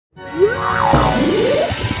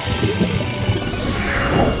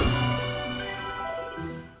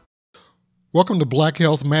Welcome to Black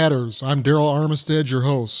Health Matters. I'm Daryl Armistead, your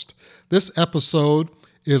host. This episode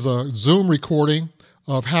is a Zoom recording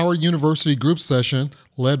of Howard University group session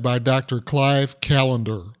led by Dr. Clive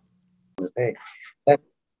Callender. Hey,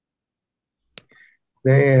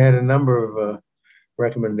 they had a number of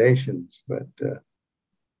recommendations, but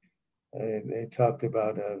they talked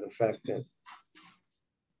about the fact that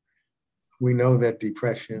we know that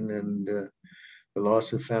depression and the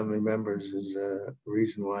loss of family members is a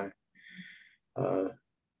reason why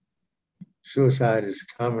suicide is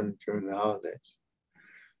common during the holidays.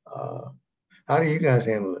 How do you guys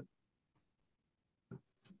handle it?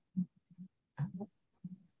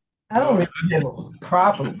 I don't really have a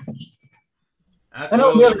problem. I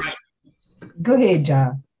don't really. Go ahead,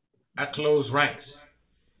 John. I close ranks.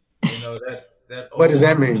 You know that. What does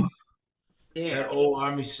that mean? That old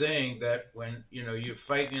army saying that when you're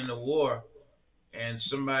fighting in the war, and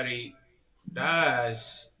somebody dies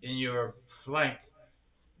in your flank,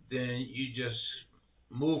 then you just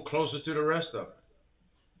move closer to the rest of them.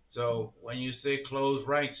 So when you say close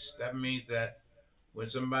ranks, that means that when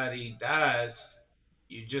somebody dies,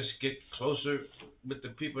 you just get closer with the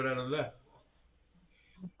people that are left.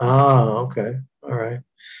 Oh, okay. All right.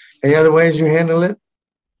 Any other ways you handle it?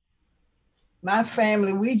 My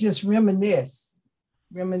family, we just reminisce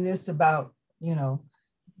about,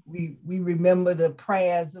 we remember the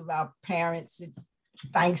prayers of our parents at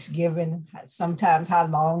Thanksgiving, sometimes how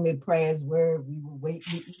long their prayers were. We would wait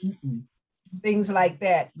to eat and things like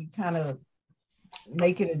that. We kind of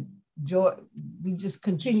make it a joy. We just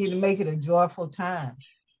continue to make it a joyful time.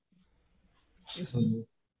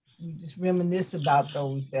 We just reminisce about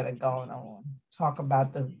those that are going on. Talk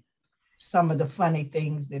about some of the funny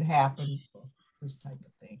things that happened, this type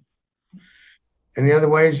of thing. Any other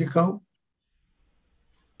ways you cope?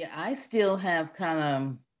 Yeah, I still have kind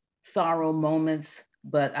of sorrow moments,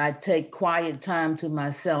 but I take quiet time to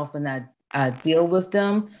myself and I deal with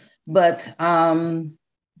them. But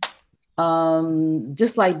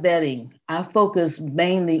just like Betty, I focus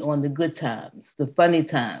mainly on the good times, the funny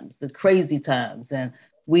times, the crazy times, and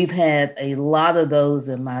we've had a lot of those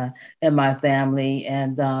in my family,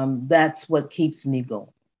 and that's what keeps me going.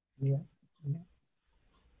 Yeah.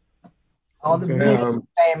 All the men in the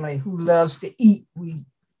family who loves to eat,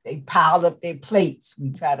 they pile up their plates. We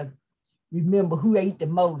try to remember who ate the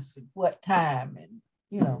most at what time, and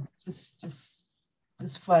just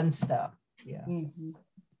fun stuff. Yeah. Mm-hmm.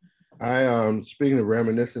 I speaking of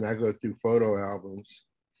reminiscing, I go through photo albums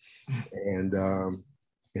and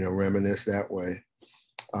reminisce that way.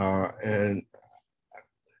 And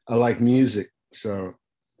I like music, so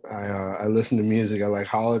I listen to music. I like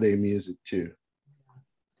holiday music too.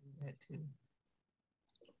 That too.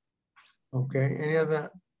 Okay. Any other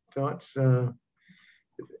thoughts?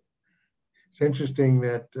 It's interesting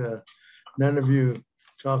that none of you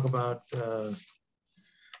talk about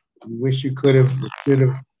wish you could have, should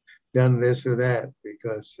have done this or that,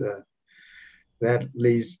 because that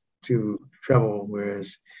leads to trouble.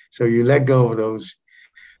 Whereas, so you let go of those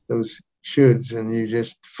shoulds and you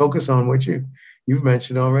just focus on what you've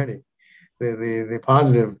mentioned already, the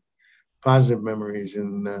positive memories,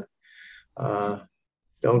 and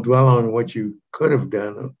don't dwell on what you could have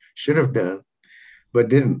done or should have done but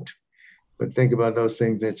didn't. But think about those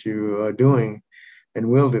things that you are doing and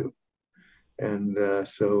will do. And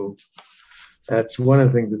so that's one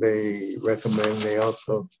of the things that they recommend. They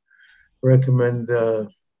also recommend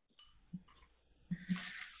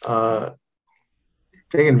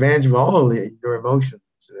taking advantage of all your emotions,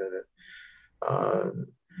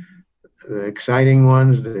 the exciting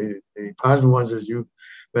ones, the positive ones, as you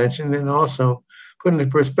mentioned, and also put into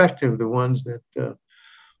perspective the ones that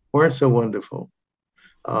weren't so wonderful.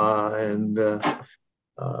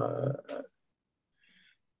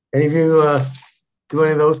 Any of you do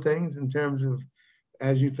any of those things in terms of,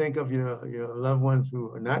 as you think of your loved ones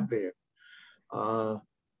who are not there, how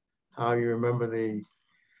you remember the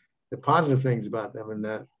positive things about them and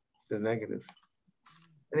not the negatives?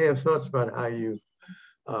 Any other thoughts about how you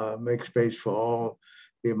make space for all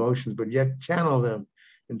the emotions, but yet channel them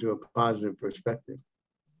into a positive perspective?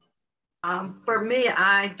 For me,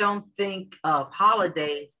 I don't think of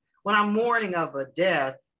holidays. When I'm mourning of a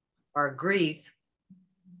death or grief,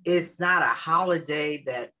 it's not a holiday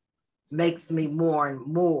that makes me mourn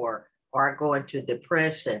more or go into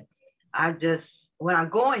depression. When I'm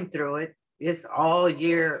going through it, it's all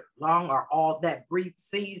year long or all that brief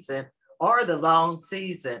season or the long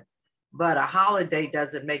season. But a holiday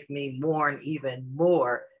doesn't make me mourn even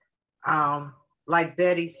more. Like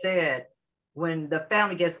Betty said, when the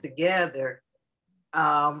family gets together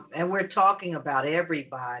and we're talking about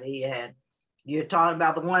everybody, and You're talking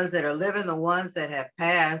about the ones that are living, the ones that have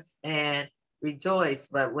passed, and rejoice.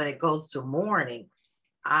 But when it goes to mourning,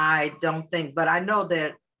 I don't think, but I know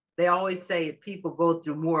that they always say people go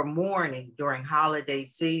through more mourning during holiday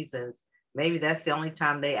seasons. Maybe that's the only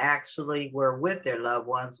time they actually were with their loved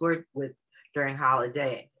ones, were with during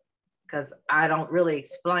holiday. Because I don't really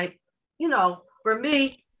explain, for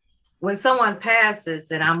me, when someone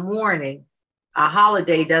passes and I'm mourning, a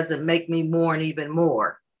holiday doesn't make me mourn even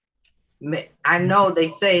more. I know they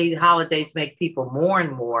say holidays make people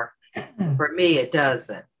mourn more. For me, it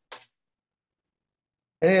doesn't.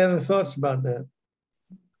 Any other thoughts about that?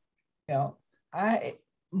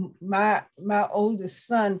 My oldest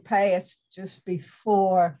son passed just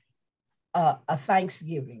before a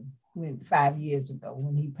Thanksgiving, 5 years ago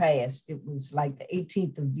when he passed. It was like the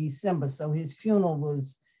 18th of December. So his funeral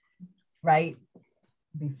was right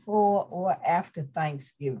before or after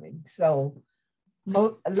Thanksgiving. So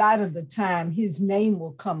a lot of the time his name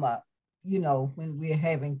will come up, when we're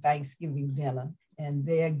having Thanksgiving dinner. And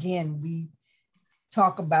there again, we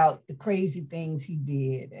talk about the crazy things he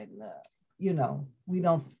did. And, we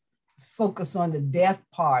don't focus on the death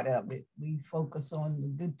part of it. We focus on the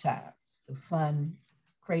good times, the fun,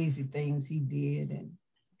 crazy things he did, and,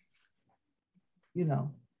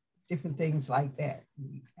 different things like that.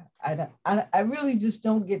 I really just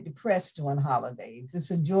don't get depressed on holidays.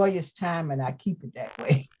 It's a joyous time, and I keep it that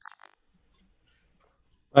way.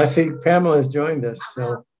 I see Pamela has joined us.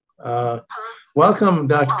 So welcome,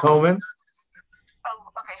 Dr. Coleman. Oh,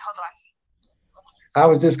 okay, hold I on.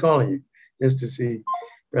 was just calling you just to see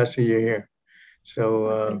the rest of you here. So,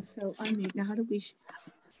 Okay, so I mean, now how do we?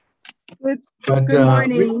 Good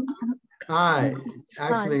morning. Hi.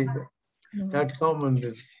 Actually, Hi. Dr. Coleman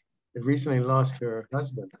had recently lost her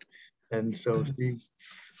husband, and so she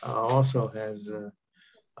also has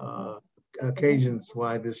occasions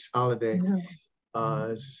why this holiday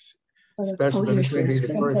is special. This may be the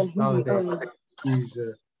first holiday she's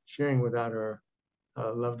sharing without her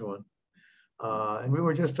loved one. And we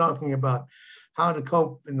were just talking about how to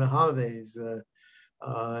cope in the holidays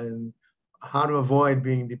and how to avoid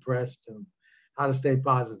being depressed and how to stay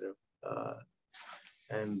positive.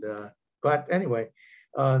 But anyway,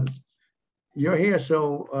 you're here,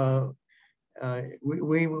 so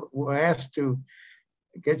we were asked to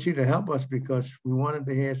get you to help us because we wanted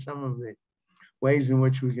to hear some of the ways in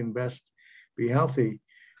which we can best be healthy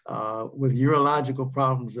with urological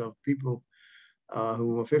problems of people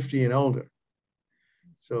who are 50 and older.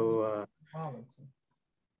 So,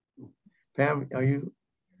 Pam, are you?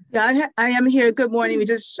 Yeah, I am here. Good morning. We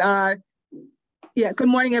just, good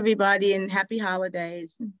morning, everybody, and happy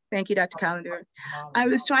holidays. Thank you, Dr. Callender. I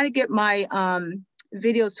was trying to get my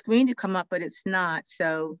video screen to come up, but it's not,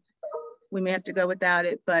 so we may have to go without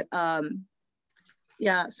it. But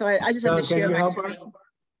yeah, so I just have to share my screen.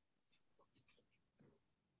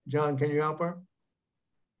 John, can you help her?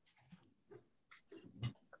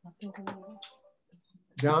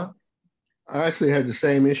 John? I actually had the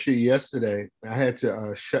same issue yesterday. I had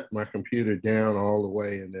to shut my computer down all the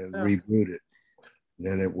way and then reboot it. And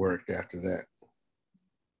then it worked after that.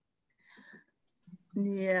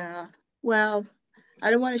 Yeah, well,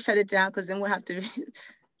 I don't want to shut it down because then we'll have to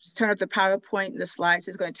turn up the PowerPoint and the slides.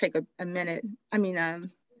 It's going to take a minute. I mean,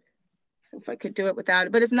 if I could do it without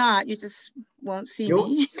it, but if not, you just won't see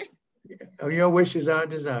me. Your wish is our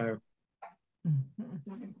desire.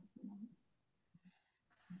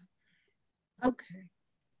 Okay.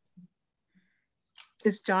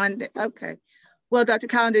 Is John, okay. Well, Dr.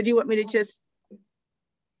 Callender, do you want me to just,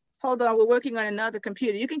 hold on, we're working on another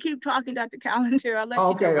computer. You can keep talking, Dr. Callender. I'll let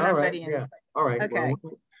you know when I'm ready. Yeah, all right. Okay.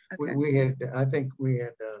 Well, we had, I think we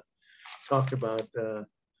had talked about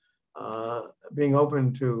being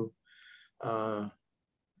open to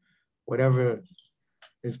whatever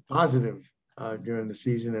is positive during the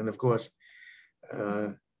season. And of course,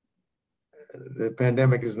 the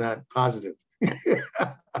pandemic is not positive.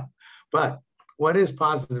 But what is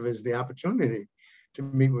positive is the opportunity to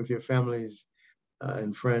meet with your families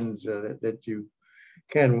and friends that you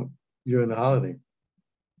can during the holiday.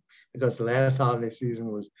 Because the last holiday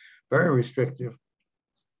season was very restrictive.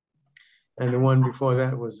 And the one before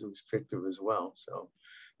that was restrictive as well. So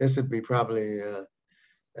this would be probably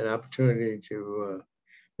an opportunity to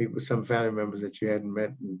meet with some family members that you hadn't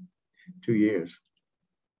met in 2 years.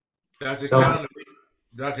 Dr. Callender,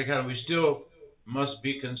 we still must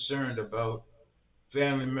be concerned about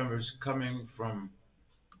family members coming from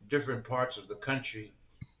different parts of the country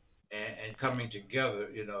and coming together,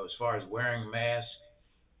 as far as wearing masks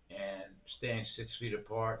and staying 6 feet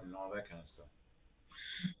apart and all that kind of stuff.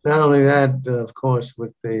 Not only that, of course,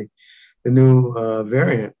 with the new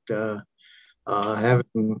variant,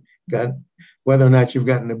 having got, whether or not you've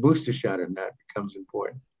gotten a booster shot or not becomes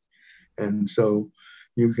important. And so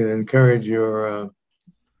you can encourage your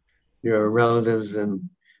relatives and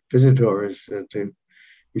visitors to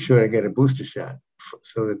be sure to get a booster shot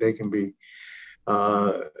so that they can be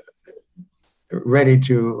ready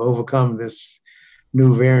to overcome this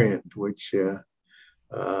new variant, which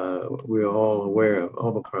we're all aware of,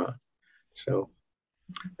 Omicron. So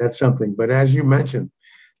that's something. But as you mentioned,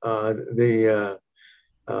 the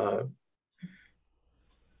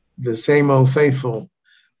same old faithful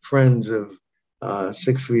friends of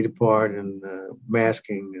 6 feet apart and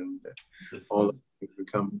masking and all of it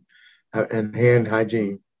become, and hand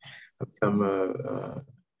hygiene become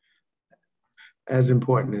as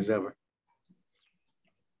important as ever.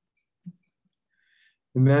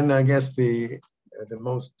 And then I guess the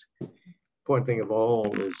most important thing of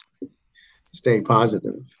all is stay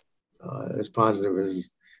positive as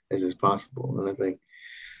is possible. And I think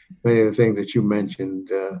many of the things that you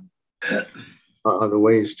mentioned are the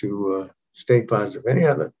ways to stay positive. Any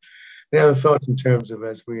other thoughts in terms of,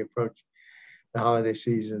 as we approach the holiday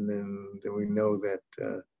season, and we know that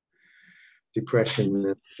depression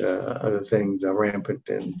and other things are rampant,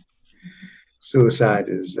 and suicide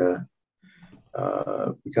is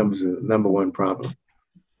becomes the number one problem.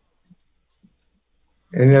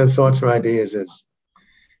 Any other thoughts or ideas as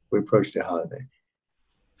we approach the holiday?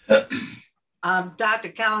 Dr.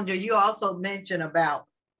 Callender, you also mentioned about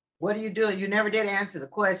what do you do? You never did answer the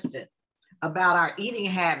question about our eating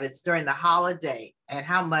habits during the holiday and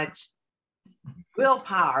how much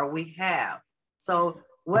willpower we have. So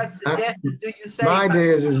what suggestions do you say? My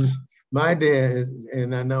idea is,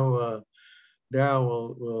 and I know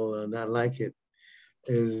Darryl will not like it,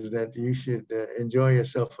 is that you should enjoy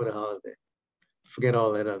yourself for the holiday. Forget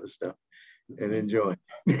all that other stuff and enjoy.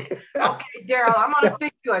 Okay, Darryl, I'm gonna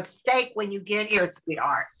fix you a steak when you get here,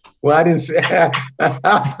 sweetheart. Well, I didn't say,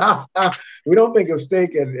 we don't think of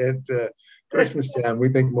steak at Christmas time. We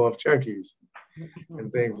think more of turkeys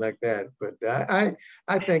and things like that. But I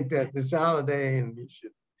think that it's a holiday and you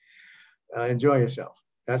should enjoy yourself.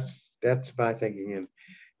 That's my thinking.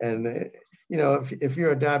 And you know, if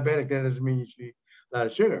you're a diabetic, that doesn't mean you should eat a lot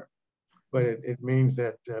of sugar, but it means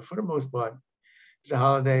that for the most part, it's a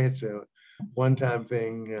holiday. It's a one-time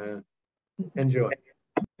thing. Enjoy.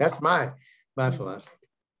 That's my philosophy.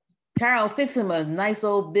 Carol, fix him a nice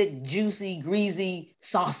old big juicy greasy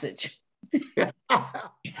sausage.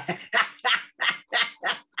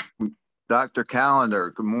 Dr.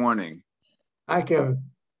 Callender, good morning. Hi, Kevin.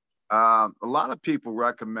 A lot of people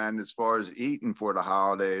recommend, as far as eating for the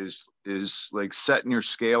holidays, is like setting your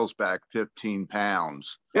scales back 15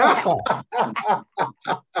 pounds.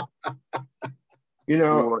 You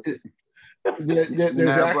know,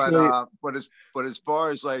 but as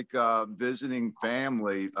far as like visiting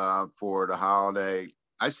family for the holiday,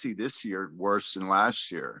 I see this year worse than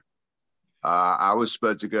last year. I was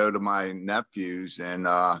supposed to go to my nephew's, and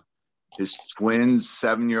his twins,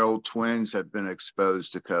 7-year-old twins, have been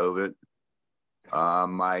exposed to COVID.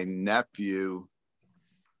 My nephew,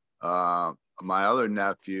 my other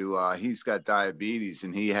nephew, he's got diabetes,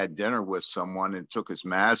 and he had dinner with someone and took his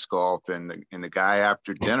mask off, and the guy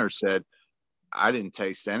after dinner said, "I didn't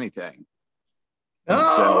taste anything."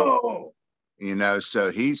 Oh, so, you know,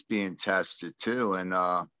 so he's being tested too, and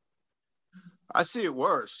I see it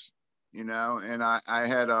worse. You know, and I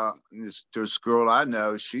had this girl I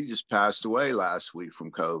know, she just passed away last week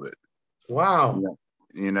from COVID. Wow.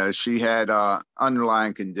 You know, she had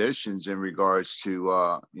underlying conditions in regards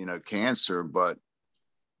to, you know, cancer, but,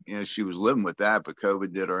 you know, she was living with that, but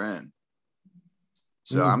COVID did her in.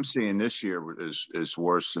 So I'm seeing this year is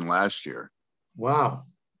worse than last year. Wow.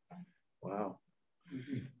 Wow.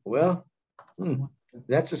 Well,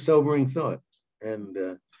 that's a sobering thought.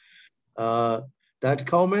 And Dr.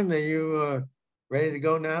 Coleman, are you ready to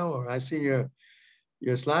go now? Or I see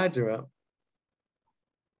your slides are up.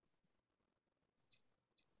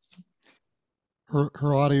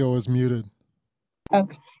 Her audio is muted.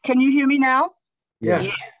 Okay. Can you hear me now? Yeah.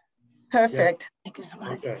 Perfect.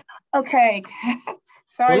 Yeah. Okay.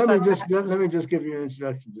 Sorry. Well, let me just give you an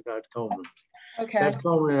introduction to Dr. Coleman. Okay. Dr.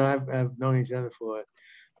 Coleman and I've known each other for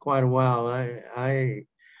quite a while.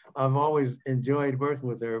 I've always enjoyed working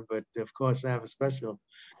with her, but of course I have a special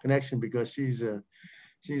connection because she's a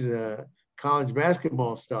college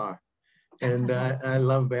basketball star, and I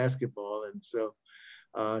love basketball, and so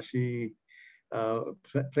she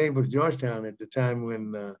played with Georgetown at the time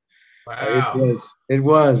when it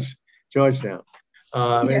was Georgetown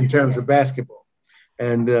in terms of basketball,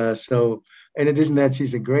 and so in addition to that,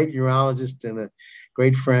 she's a great urologist and a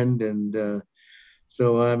great friend, and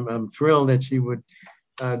So I'm thrilled that she would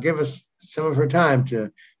give us some of her time to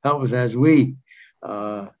help us as we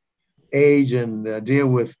age and deal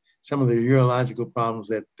with some of the urological problems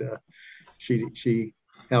that she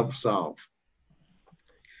helped solve.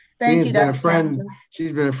 Thank you, Dr. Calendar.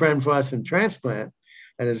 She's been a friend for us in transplant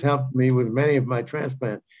and has helped me with many of my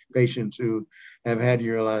transplant patients who have had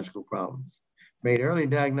urological problems. Made early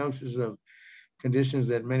diagnosis of conditions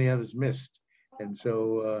that many others missed. And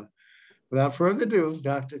so without further ado,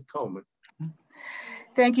 Dr. Coleman.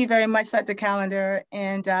 Thank you very much, Dr. Calendar.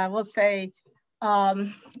 And I will say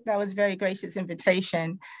that was a very gracious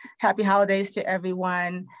invitation. Happy holidays to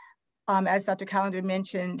everyone. As Dr. Calendar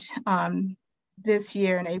mentioned, this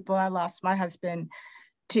year in April, I lost my husband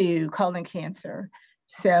to colon cancer.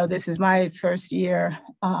 So this is my first year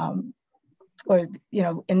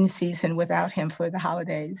in season without him for the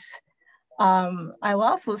holidays. I will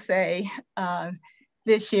also say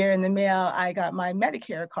this year in the mail, I got my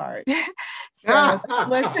Medicare card. So that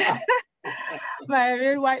was my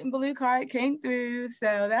red, white, and blue card came through.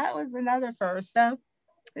 So that was another first. So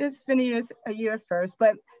it's been a year first,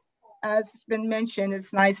 but as it's been mentioned,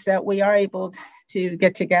 it's nice that we are able to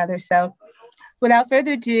get together. So without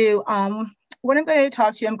further ado, what I'm going to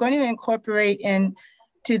talk to you, I'm going to incorporate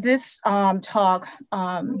into this talk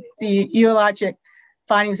the urologic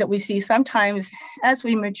findings that we see sometimes as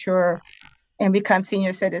we mature and become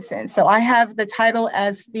senior citizens. So I have the title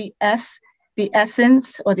as the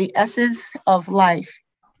essence or the S's of life.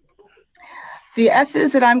 The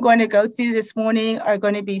S's that I'm going to go through this morning are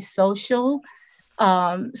going to be social,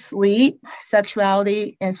 sleep,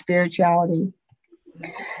 sexuality, and spirituality.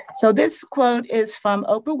 So this quote is from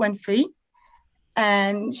Oprah Winfrey,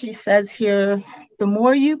 and she says here, the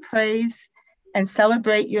more you praise and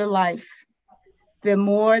celebrate your life, the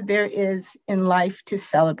more there is in life to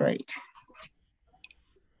celebrate.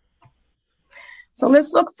 So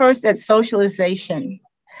let's look first at socialization.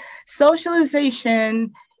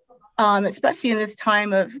 Socialization, especially in this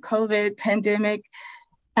time of COVID pandemic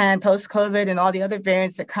and post-COVID and all the other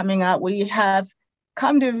variants that are coming out, we have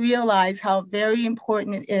come to realize how very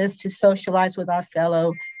important it is to socialize with our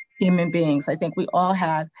fellow human beings. I think we all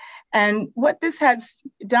have. And what this has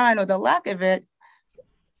done, or the lack of it,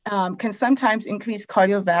 can sometimes increase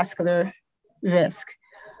cardiovascular risk.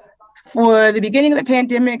 For the beginning of the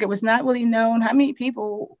pandemic, it was not really known how many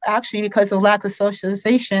people actually, because of lack of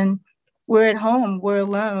socialization, were at home, were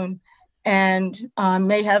alone, and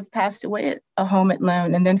may have passed away at home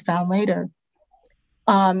alone and then found later.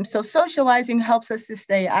 So socializing helps us to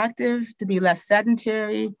stay active, to be less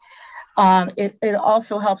sedentary. It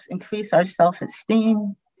also helps increase our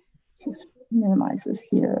self-esteem. Just minimize this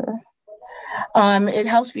here. It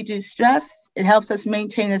helps reduce stress. It helps us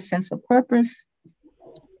maintain a sense of purpose.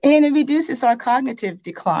 And it reduces our cognitive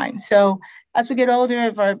decline. So as we get older,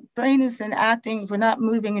 if our brain isn't acting, if we're not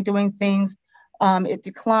moving and doing things, it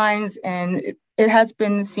declines, and it has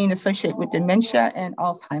been seen associated with dementia and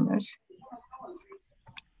Alzheimer's.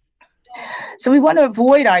 So we want to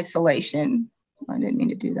avoid isolation. I didn't mean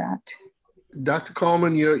to do that. Dr.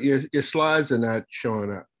 Coleman, your slides are not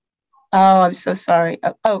showing up. Oh, I'm so sorry.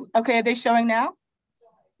 Oh, okay. Are they showing now?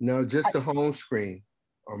 No, just the home screen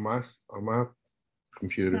on my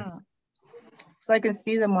computer. So I can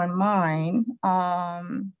see them on mine.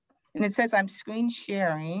 And it says I'm screen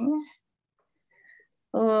sharing.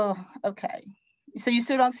 Oh, okay. So you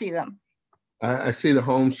still don't see them? I see the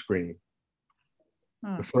home screen.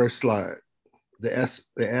 The first slide, the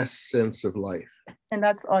essence of life. And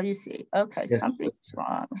that's all you see. Okay, yes. Something's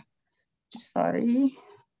wrong. Sorry.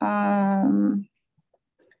 All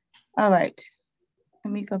right.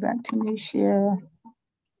 Let me go back to new share.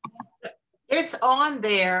 It's on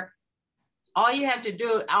there. All you have to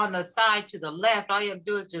do on the side to the left, all you have to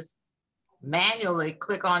do is just manually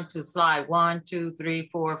click onto slide 1, 2, 3,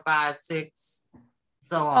 4, 5, 6,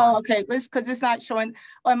 so on. Oh, okay. Because it's not showing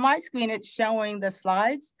on my screen, it's showing the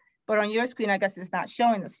slides, but on your screen, I guess it's not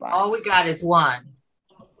showing the slides. All we got is one.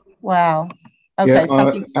 Wow. Okay.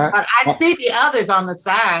 Yeah, but I see the others on the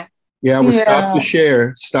side. Yeah, I would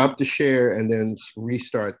stop the share, and then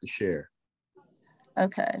restart the share.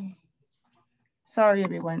 Okay. Sorry,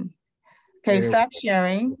 everyone. Okay, stop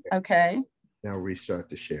sharing. Okay. Now restart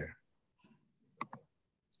the share.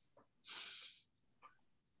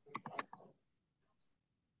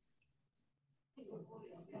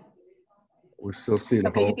 We still see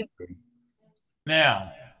the whole thing.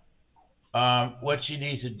 Now, what she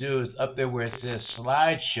needs to do is up there where it says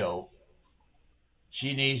slideshow,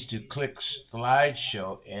 she needs to click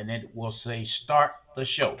slideshow, and it will say start the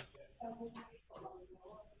show.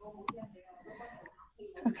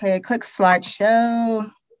 Okay, click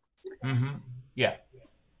slideshow. Yeah.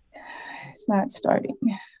 It's not starting.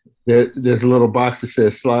 There's a little box that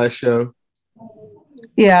says slideshow.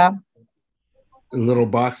 Yeah. A little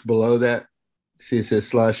box below that. See, it says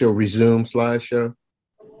slideshow, resume slideshow.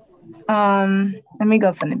 Let me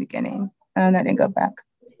go from the beginning. And I didn't go back.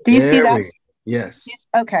 Do you see There that? we go. Yes.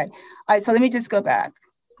 Okay. All right. So let me just go back.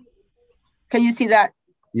 Can you see that?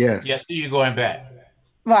 Yes. Yes, you're going back.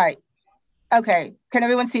 Right. Okay. Can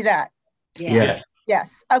everyone see that? Yeah.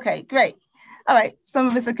 Yes. Okay, great. All right. Some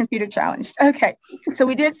of us are computer challenged. Okay. So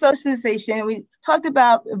we did socialization. We talked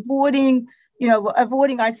about avoiding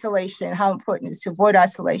isolation, how important it is to avoid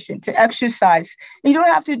isolation, to exercise. You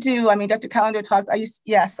don't have to do, I mean, Dr. Callender talked,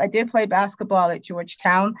 I did play basketball at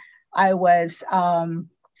Georgetown. I was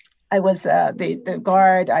the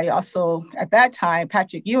guard. I also, at that time,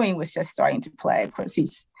 Patrick Ewing was just starting to play. Of course,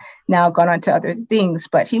 he's now gone on to other things,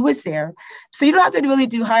 but he was there. So you don't have to really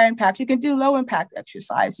do high impact. You can do low impact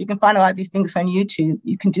exercise. You can find a lot of these things on YouTube.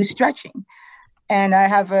 You can do stretching. And I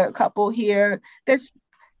have a couple here that's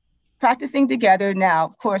practicing together now.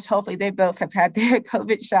 Of course, hopefully they both have had their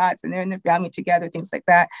COVID shots and they're in the family together, things like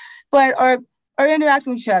that. But are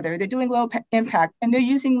interacting with each other. They're doing low impact and they're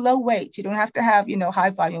using low weights. You don't have to have, high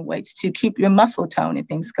volume weights to keep your muscle tone and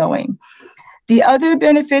things going. The other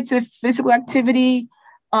benefits of physical activity,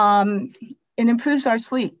 it improves our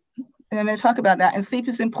sleep. And I'm going to talk about that. And sleep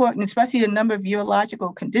is important, especially a number of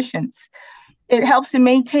urological conditions. It helps to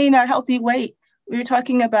maintain our healthy weight. We were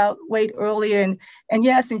talking about weight earlier, and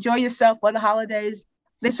yes, enjoy yourself for the holidays.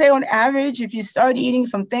 They say on average, if you start eating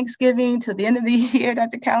from Thanksgiving to the end of the year,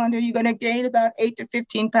 Dr. Callender, you're going to gain about 8 to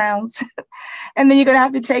 15 pounds. And then you're going to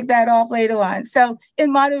have to take that off later on. So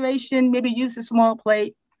in moderation, maybe use a small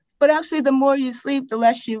plate. But actually, the more you sleep, the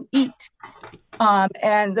less you eat.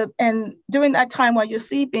 And during that time while you're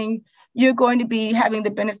sleeping, you're going to be having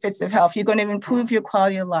the benefits of health. You're going to improve your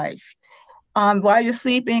quality of life. While you're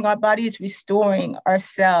sleeping, our body is restoring our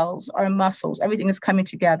cells, our muscles, everything is coming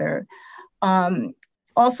together.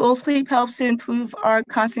 Also, sleep helps to improve our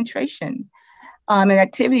concentration. And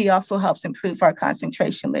activity also helps improve our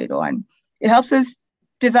concentration later on. It helps us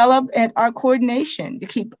develop our coordination, to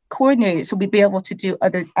keep coordinated so we'll be able to do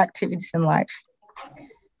other activities in life.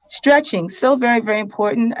 Stretching, so very, very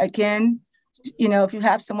important. Again, if you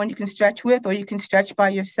have someone you can stretch with or you can stretch by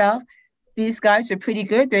yourself, these guys are pretty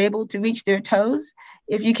good. They're able to reach their toes.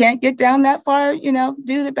 If you can't get down that far,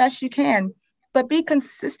 do the best you can, but be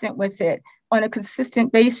consistent with it on a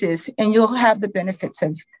consistent basis, and you'll have the benefits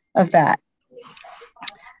of that.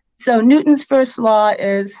 So Newton's first law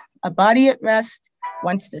is a body at rest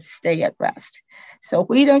wants to stay at rest. So if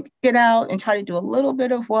we don't get out and try to do a little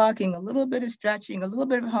bit of walking, a little bit of stretching, a little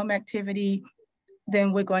bit of home activity,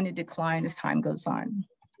 then we're going to decline as time goes on.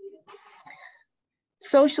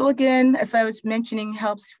 Social, again, as I was mentioning,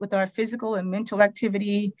 helps with our physical and mental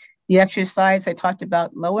activity. The exercise, I talked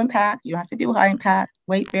about low impact. You don't have to do high impact,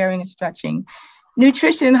 weight bearing and stretching.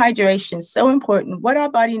 Nutrition and hydration, so important. What our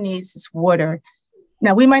body needs is water.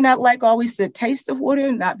 Now, we might not like always the taste of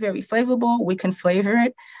water, not very flavorful. We can flavor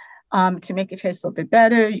it to make it taste a little bit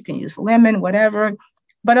better. You can use lemon, whatever.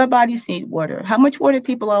 But our bodies need water. How much water?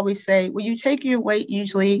 People always say, well, you take your weight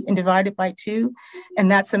usually and divide it by 2,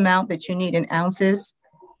 and that's the amount that you need in ounces.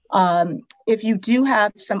 If you do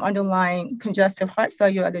have some underlying congestive heart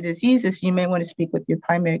failure or other diseases, you may want to speak with your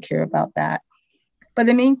primary care about that. But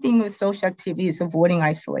the main thing with social activity is avoiding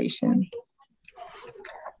isolation.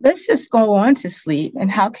 Let's just go on to sleep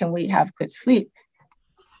and how can we have good sleep?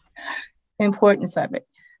 Importance of it.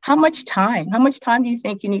 How much time do you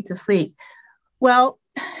think you need to sleep? Well,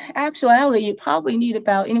 actually, you probably need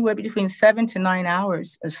about anywhere between 7 to 9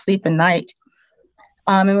 hours of sleep a night.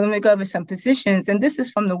 And we're going to go over some positions, and this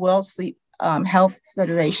is from the World Sleep Health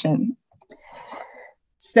Federation.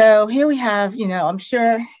 So here we have, I'm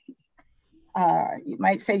sure you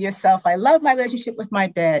might say to yourself, I love my relationship with my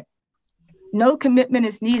bed. No commitment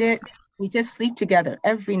is needed. We just sleep together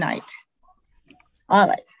every night. All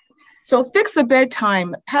right. So fix a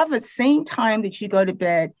bedtime. Have the same time that you go to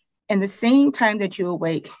bed and the same time that you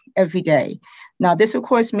awake every day. Now, this, of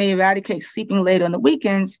course, may eradicate sleeping late on the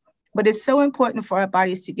weekends, but it's so important for our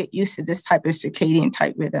bodies to get used to this type of circadian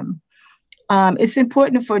type rhythm. It's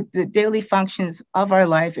important for the daily functions of our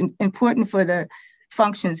life and important for the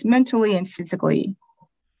functions mentally and physically.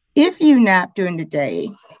 If you nap during the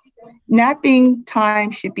day, napping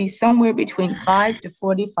time should be somewhere between 5 to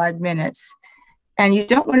 45 minutes, and you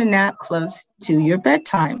don't want to nap close to your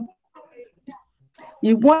bedtime.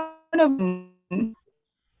 You want to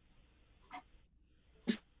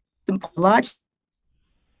logic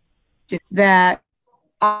that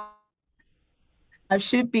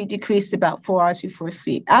should be decreased about 4 hours before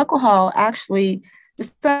sleep. Alcohol actually,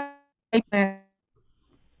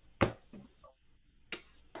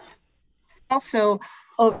 also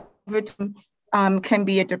over time can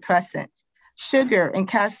be a depressant. Sugar and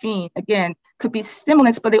caffeine, again, could be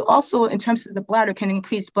stimulants, but they also, in terms of the bladder, can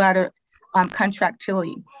increase bladder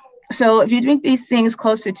contractility. So if you drink these things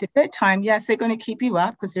closer to bedtime, yes, they're going to keep you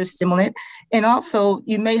up because they're stimulant. And also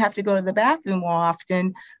you may have to go to the bathroom more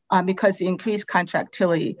often because the increased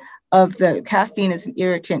contractility of the caffeine is an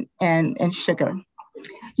irritant and sugar.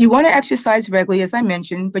 You want to exercise regularly, as I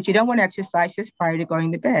mentioned, but you don't want to exercise just prior to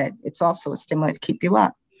going to bed. It's also a stimulant to keep you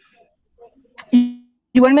up.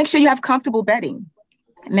 You want to make sure you have comfortable bedding.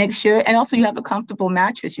 Make sure, and also you have a comfortable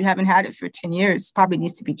mattress. You haven't had it for 10 years, probably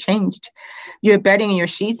needs to be changed. Your bedding and your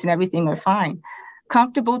sheets and everything are fine.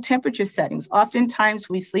 Comfortable temperature settings. Oftentimes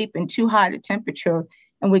we sleep in too high a temperature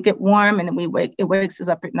and we get warm and then it wakes us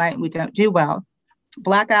up at night and we don't do well.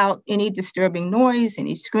 Black out any disturbing noise,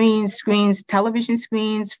 any screens, television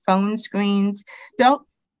screens, phone screens. Don't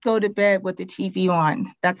go to bed with the TV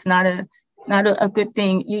on. That's not a good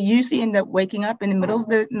thing. You usually end up waking up in the middle of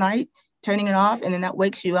the night, turning it off, and then that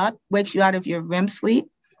wakes you out of your REM sleep,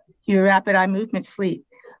 your rapid eye movement sleep.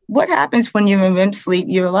 What happens when you're in REM sleep,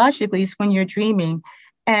 urologically, is when you're dreaming.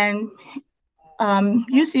 And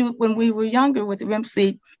usually when we were younger with REM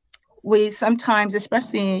sleep, we sometimes,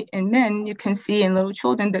 especially in men, you can see in little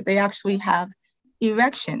children that they actually have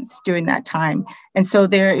erections during that time. And so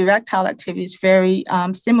their erectile activity is very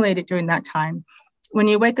stimulated during that time. When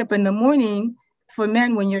you wake up in the morning, for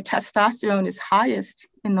men, when your testosterone is highest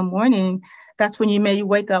in the morning, that's when you may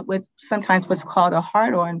wake up with sometimes what's called a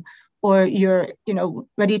hard-on, or you're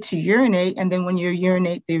ready to urinate, and then when you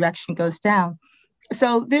urinate, the erection goes down.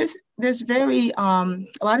 So there's very a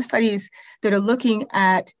lot of studies that are looking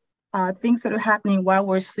at things that are happening while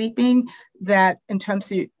we're sleeping, that in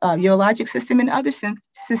terms of urologic system and other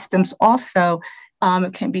systems also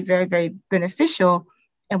can be very, very beneficial,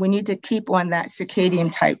 and we need to keep on that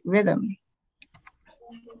circadian type rhythm.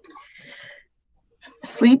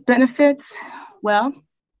 Sleep benefits, well,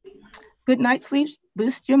 good night sleep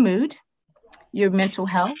boosts your mood, your mental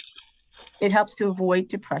health. It helps to avoid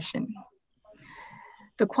depression.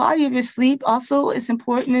 The quality of your sleep also is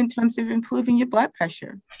important in terms of improving your blood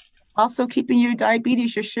pressure, also keeping your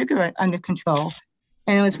diabetes, your sugar under control.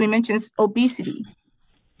 And as we mentioned, obesity.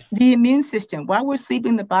 The immune system, while we're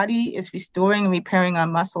sleeping, the body is restoring and repairing our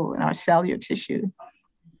muscle and our cellular tissue.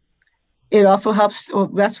 It also helps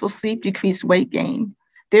restful sleep decrease weight gain.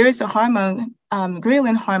 There is a hormone,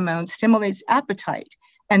 ghrelin hormone, stimulates appetite,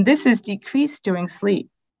 and this is decreased during sleep.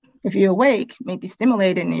 If you're awake, maybe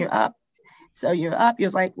stimulated and you're up. So you're up,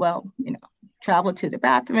 you're like, well, travel to the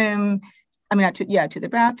bathroom. To the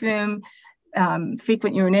bathroom,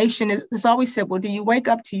 frequent urination. It's always said, well, do you wake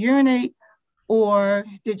up to urinate, or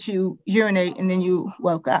did you urinate and then you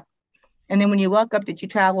woke up? And then when you woke up, did you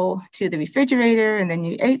travel to the refrigerator and then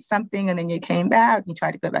you ate something and then you came back, you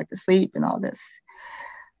tried to go back to sleep and all this.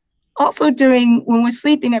 Also when we're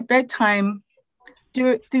sleeping at bedtime,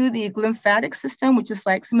 through the lymphatic system, which is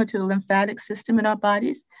like similar to the lymphatic system in our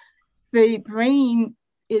bodies, the brain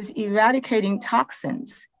is eradicating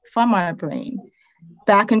toxins from our brain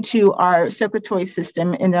back into our circulatory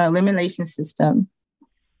system and our elimination system.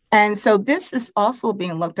 And so this is also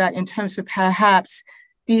being looked at in terms of perhaps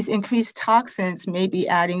these increased toxins may be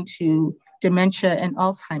adding to dementia and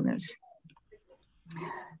Alzheimer's.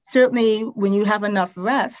 Certainly, when you have enough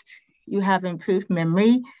rest, you have improved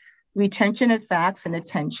memory, retention of facts and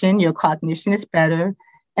attention, your cognition is better,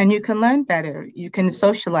 and you can learn better, you can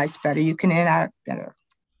socialize better, you can interact better.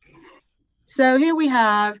 So here we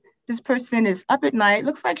have, this person is up at night,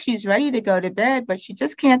 looks like she's ready to go to bed, but she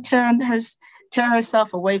just can't tear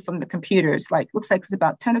herself away from the computers. Looks like it's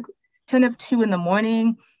about 10 of 2 in the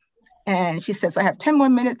morning. And she says, I have 10 more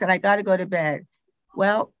minutes and I got to go to bed.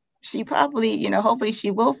 Well, she probably, hopefully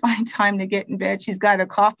she will find time to get in bed. She's got a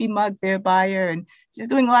coffee mug there by her, and she's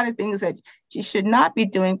doing a lot of things that she should not be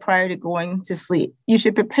doing prior to going to sleep. You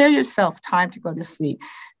should prepare yourself time to go to sleep.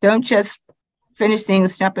 Don't just finish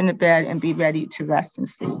things, jump into bed, and be ready to rest and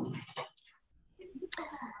sleep.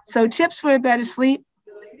 So tips for a better sleep,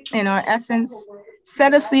 in our essence: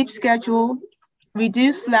 set a sleep schedule,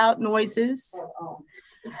 reduce loud noises,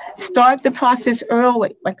 start the process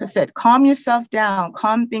early. Like I said, calm yourself down,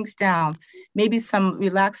 calm things down. Maybe some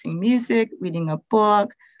relaxing music, reading a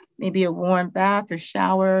book, maybe a warm bath or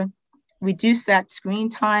shower. Reduce that screen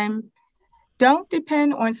time. Don't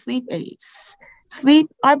depend on sleep aids.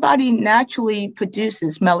 Our body naturally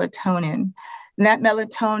produces melatonin. And that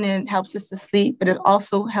melatonin helps us to sleep, but it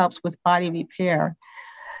also helps with body repair.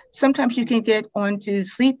 sometimes you can get onto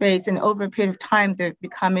sleep aids and over a period of time, they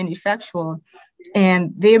become ineffectual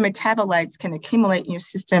and their metabolites can accumulate in your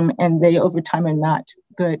system and they over time are not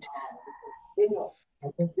good.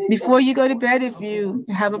 Before you go to bed, if you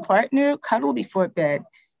have a partner, cuddle before bed.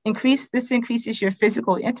 This increases your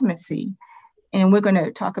physical intimacy. And we're going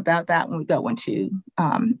to talk about that when we go into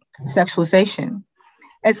sexualization.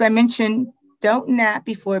 As I mentioned, don't nap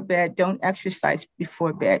before bed, don't exercise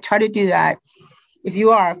before bed. Try to do that if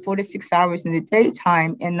you are 4 to 6 hours in the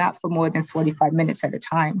daytime and not for more than 45 minutes at a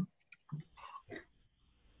time.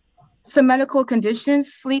 Some medical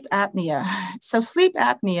conditions, sleep apnea. So sleep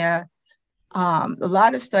apnea, a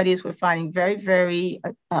lot of studies were finding very, very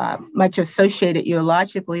much associated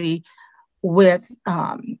urologically with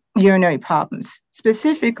urinary problems,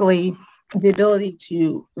 specifically the ability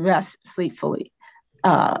to rest sleepfully,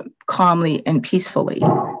 calmly and peacefully.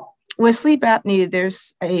 With sleep apnea,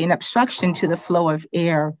 there's an obstruction to the flow of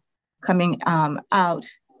air coming out,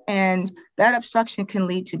 and that obstruction can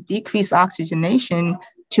lead to decreased oxygenation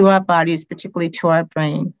to our bodies, particularly to our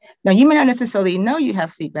brain. Now, you may not necessarily know you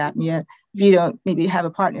have sleep apnea. If you don't maybe have a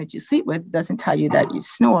partner that you sleep with, it doesn't tell you that you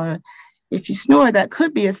snore. If you snore, that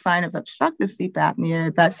could be a sign of obstructive sleep apnea.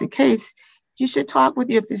 If that's the case, you should talk with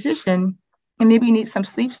your physician and maybe you need some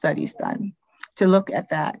sleep studies done to look at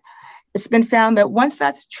that. It's been found that once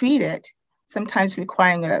that's treated, sometimes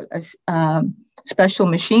requiring a special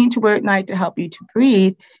machine to wear at night to help you to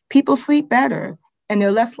breathe, people sleep better and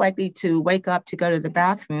they're less likely to wake up to go to the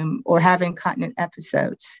bathroom or have incontinent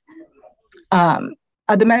episodes.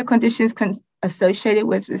 Other medical conditions associated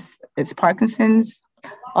with this is Parkinson's,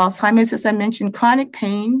 Alzheimer's, as I mentioned, chronic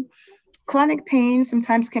pain. Chronic pain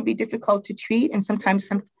sometimes can be difficult to treat, and sometimes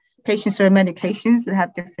some patients are on medications that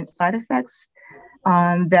have different side effects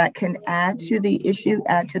that can add to the issue,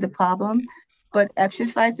 add to the problem. But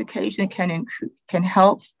exercise occasionally can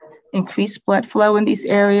help increase blood flow in these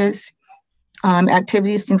areas,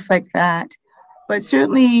 activities, things like that. But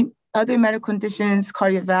certainly other medical conditions,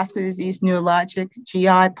 cardiovascular disease, neurologic,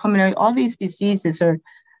 GI, pulmonary, all these diseases are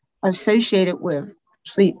associated with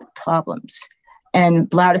sleep problems and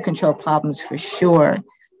bladder control problems for sure.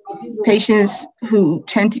 Patients who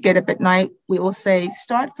tend to get up at night, we will say,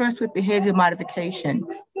 start first with behavior modification.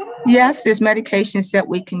 Yes, there's medications that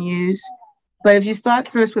we can use, but if you start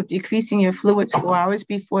first with decreasing your fluids 4 hours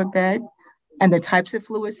before bed and the types of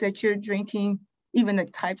fluids that you're drinking, even the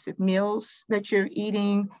types of meals that you're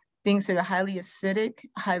eating, things that are highly acidic,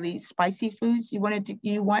 highly spicy foods, you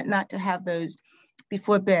want not to have those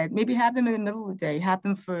before bed. Maybe have them in the middle of the day, have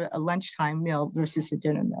them for a lunchtime meal versus a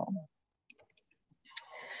dinner meal.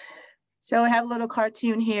 So I have a little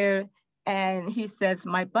cartoon here, and he says,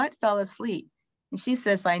 my butt fell asleep. And she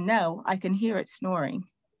says, I know, I can hear it snoring.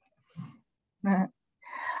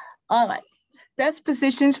 All right, best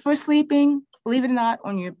positions for sleeping, believe it or not,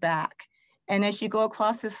 on your back. And as you go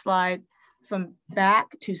across the slide, from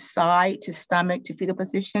back to side to stomach to fetal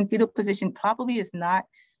position probably is not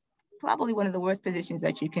one of the worst positions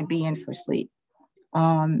that you can be in for sleep.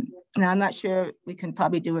 Now, I'm not sure, we can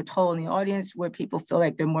probably do a poll in the audience where people feel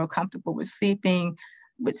like they're more comfortable with sleeping,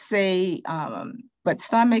 would say, but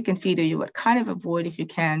stomach and fetal you would kind of avoid if you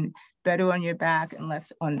can, better on your back and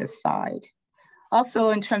less on the side. Also,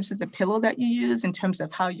 in terms of the pillow that you use, in terms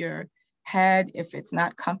of how your head, if it's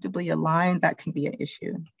not comfortably aligned, that can be an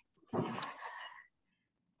issue.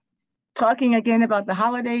 Talking again about the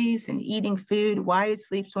holidays and eating food, why is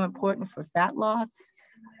sleep so important for fat loss?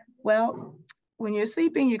 Well, when you're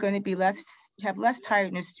sleeping, you're going to be you have less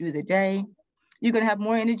tiredness through the day. You're going to have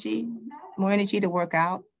more energy to work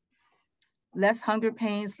out, less hunger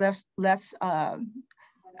pains, less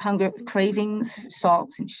hunger cravings,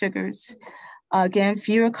 salts and sugars. Again,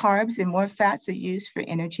 fewer carbs and more fats are used for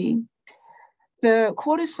energy. The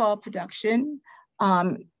cortisol production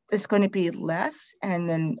is going to be less. And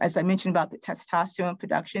then, as I mentioned about the testosterone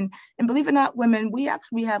production, and believe it or not, women, we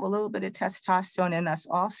actually have a little bit of testosterone in us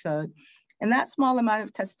also. And that small amount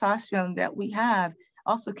of testosterone that we have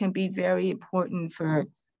also can be very important for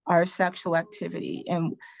our sexual activity.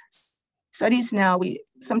 And studies now, we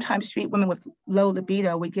sometimes treat women with low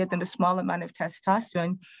libido. We give them a small amount of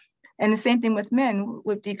testosterone. And the same thing with men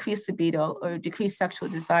with decreased libido or decreased sexual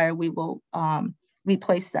desire, we will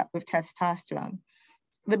replace that with testosterone.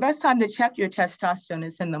 The best time to check your testosterone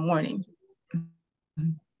is in the morning.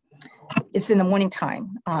 It's in the morning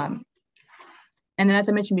time. And then, as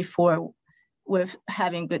I mentioned before, with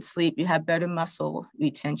having good sleep, you have better muscle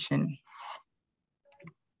retention.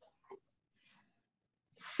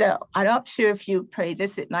 So I'm not sure if you pray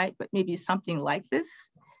this at night, but maybe something like this.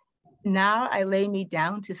 Now I lay me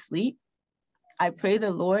down to sleep. I pray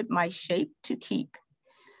the Lord my shape to keep.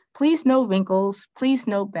 Please no wrinkles, please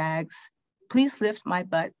no bags. Please lift my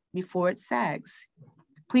butt before it sags.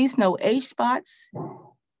 Please no age spots,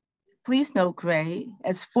 please no gray.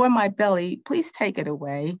 As for my belly, please take it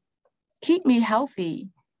away. Keep me healthy,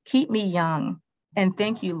 keep me young, and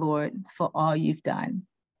thank you, Lord, for all you've done.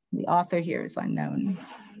 The author here is unknown.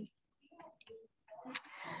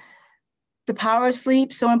 The power of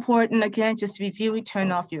sleep, so important. Again, just to review, we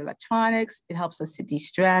turn off your electronics. It helps us to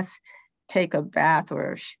de-stress, take a bath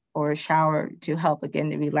or a shower to help, again,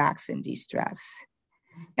 to relax and de-stress.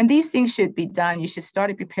 And these things should be done. You should start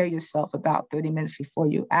to prepare yourself about 30 minutes before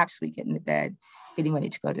you actually get into bed, getting ready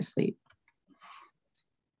to go to sleep.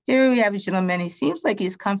 Here we have a gentleman. He seems like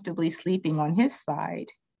he's comfortably sleeping on his side.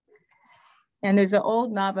 And there's an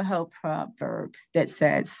old Navajo proverb that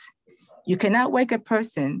says, you cannot wake a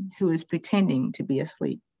person who is pretending to be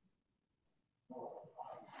asleep.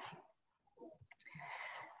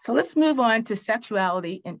 So let's move on to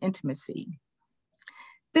sexuality and intimacy.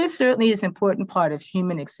 This certainly is an important part of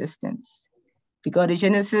human existence. If you go to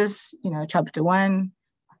Genesis, chapter 1,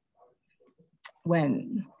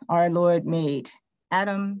 when our Lord made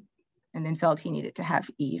Adam and then felt he needed to have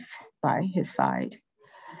Eve by his side.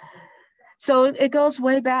 So it goes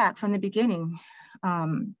way back from the beginning.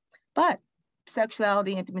 But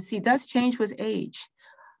sexuality, intimacy does change with age.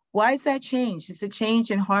 Why is that change? It's a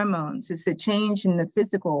change in hormones. It's a change in the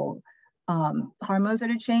physical hormones that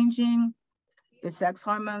are changing. The sex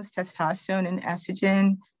hormones, testosterone and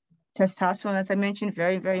estrogen. Testosterone, as I mentioned,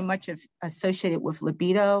 very, very much associated with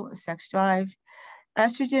libido, sex drive.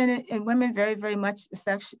 Estrogen in women, very, very much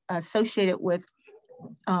associated with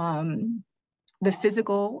the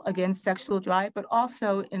physical, again, sexual drive, but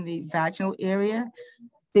also in the vaginal area.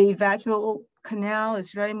 The vaginal canal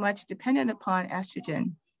is very much dependent upon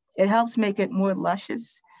estrogen. It helps make it more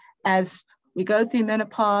luscious. As we go through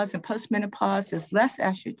menopause and postmenopause, there's less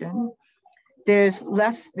estrogen.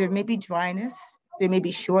 There may be dryness, there may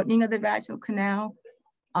be shortening of the vaginal canal.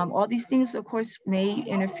 All these things, of course, may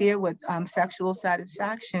interfere with sexual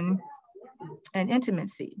satisfaction and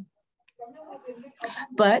intimacy.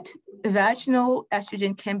 But vaginal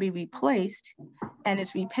estrogen can be replaced, and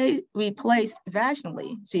it's replaced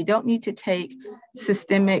vaginally. So you don't need to take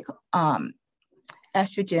systemic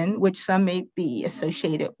estrogen, which some may be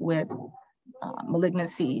associated with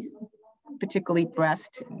malignancies, particularly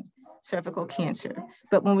breast and cervical cancer.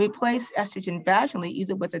 But when we replace estrogen vaginally,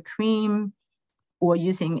 either with a cream or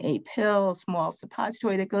using a pill, small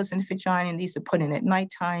suppository that goes in the vagina, and these are put in at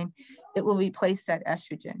nighttime, it will replace that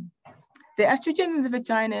estrogen. The estrogen in the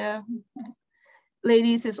vagina,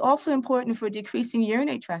 ladies, is also important for decreasing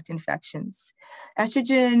urinary tract infections.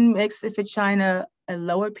 Estrogen makes the vagina a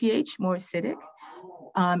lower pH, more acidic.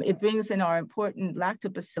 It brings in our important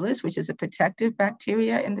lactobacillus, which is a protective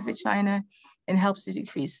bacteria in the vagina, and helps to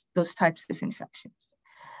decrease those types of infections.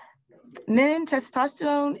 Men,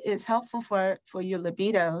 testosterone is helpful for your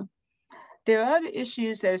libido. There are other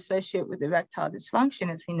issues that are associated with erectile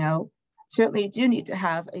dysfunction, as we know. Certainly you do need to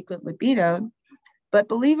have a good libido, but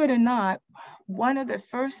believe it or not, one of the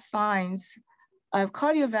first signs of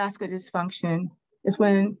cardiovascular dysfunction is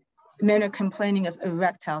when men are complaining of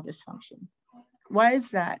erectile dysfunction. Why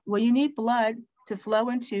is that? Well, you need blood to flow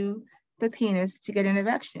into the penis to get an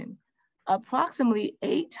erection. Approximately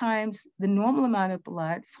 8 times the normal amount of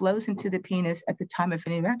blood flows into the penis at the time of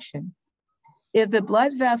an erection. If the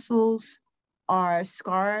blood vessels are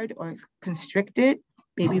scarred or constricted,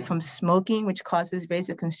 maybe from smoking, which causes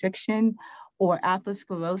vasoconstriction, or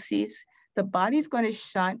atherosclerosis, the body's going to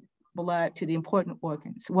shunt blood to the important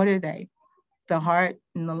organs. What are they? The heart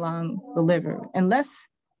and the lung, the liver. Unless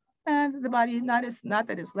the body, not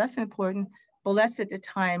that it's less important, but less at the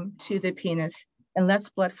time to the penis, and less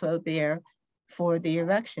blood flow there for the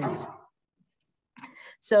erections.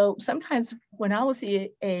 So sometimes when I will see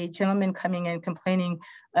a gentleman coming in complaining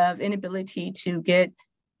of inability to get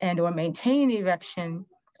and or maintain an erection,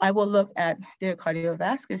 I will look at their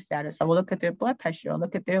cardiovascular status. I will look at their blood pressure. I'll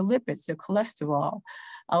look at their lipids, their cholesterol.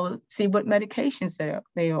 I will see what medications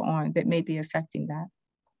they are on that may be affecting that.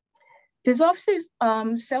 There's obviously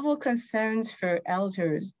several concerns for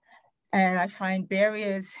elders, and I find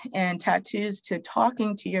barriers and tattoos to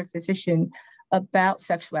talking to your physician about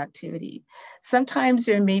sexual activity. Sometimes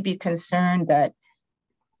there may be concern that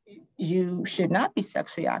you should not be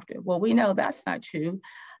sexually active. Well, we know that's not true.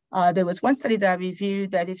 There was one study that I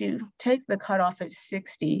reviewed that if you take the cutoff at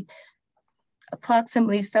 60,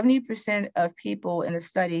 approximately 70% of people in the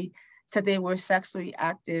study said they were sexually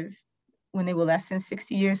active when they were less than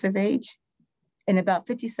 60 years of age, and about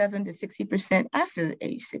 57 to 60% after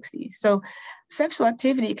age 60. So sexual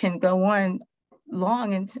activity can go on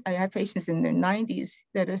long, and I have patients in their 90s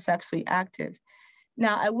that are sexually active.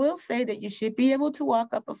 Now, I will say that you should be able to walk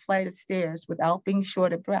up a flight of stairs without being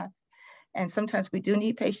short of breath. And sometimes we do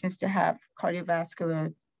need patients to have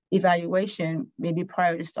cardiovascular evaluation, maybe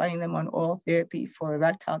prior to starting them on oral therapy for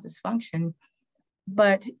erectile dysfunction.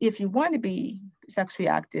 But if you want to be sexually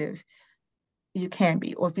active, you can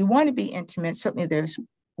be. Or if you want to be intimate, certainly there's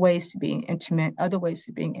ways to being intimate, other ways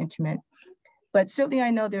to being intimate. But certainly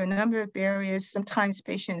I know there are a number of barriers. Sometimes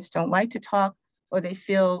patients don't like to talk, or they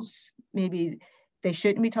feel maybe they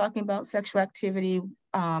shouldn't be talking about sexual activity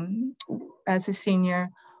as a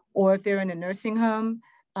senior, or if they're in a nursing home.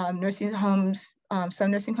 Some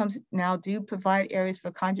nursing homes now do provide areas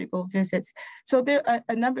for conjugal visits. So there are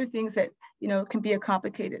a number of things that, can be a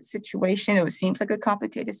complicated situation, or it seems like a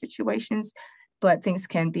complicated situations, but things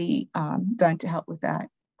can be done to help with that.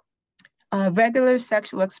 Regular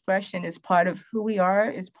sexual expression is part of who we are,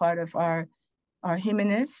 is part of our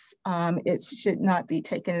humanness. It should not be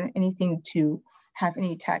taken anything to have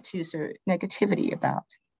any tattoos or negativity about.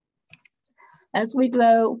 As we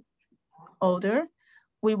grow older,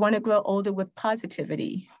 we want to grow older with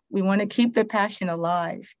positivity. We want to keep the passion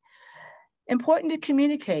alive. Important to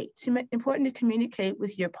communicate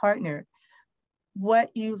with your partner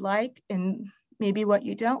what you like and maybe what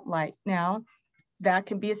you don't like. Now, that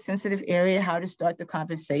can be a sensitive area, how to start the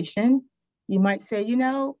conversation. You might say,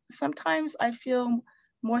 sometimes I feel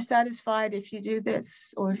more satisfied if you do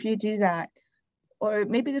this, or if you do that, or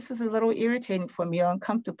maybe this is a little irritating for me or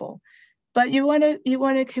uncomfortable. But you want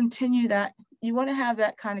to continue that. You want to have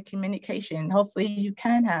that kind of communication. Hopefully you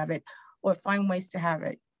can have it, or find ways to have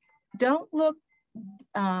it. Don't look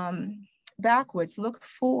backwards, look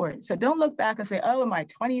forward. So don't look back and say, oh, in my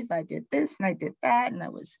 20s, I did this and I did that. And I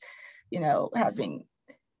was, having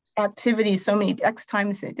activities so many X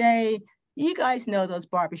times a day. You guys know those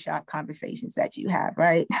barbershop conversations that you have,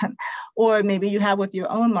 right? Or maybe you have with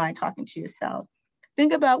your own mind talking to yourself.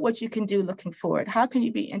 Think about what you can do looking forward. How can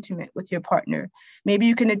you be intimate with your partner? Maybe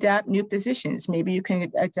you can adapt new positions. Maybe you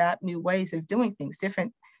can adapt new ways of doing things,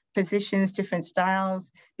 different positions, different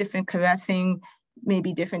styles, different caressing,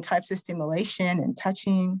 maybe different types of stimulation and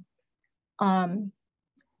touching.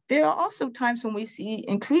 There are also times when we see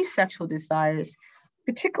increased sexual desires,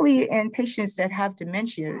 particularly in patients that have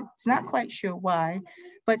dementia. It's not quite sure why,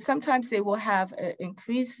 but sometimes they will have an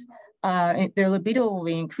increase, their libido will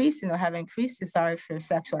be increased and they'll have increased desire for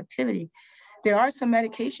sexual activity. There are some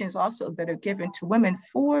medications also that are given to women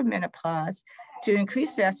for menopause to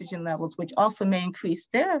increase their estrogen levels, which also may increase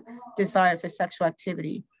their desire for sexual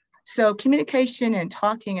activity. So communication and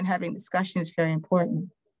talking and having discussion is very important.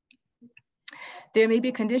 There may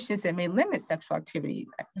be conditions that may limit sexual activity.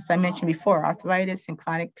 As I mentioned before, arthritis and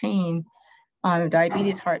chronic pain,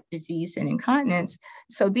 diabetes, heart disease, and incontinence.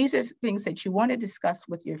 So these are things that you want to discuss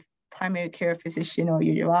with your primary care physician or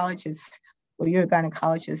your urologist or your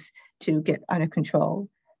gynecologist to get under control.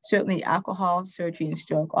 Certainly alcohol, surgery, and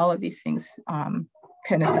stroke, all of these things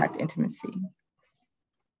can affect intimacy.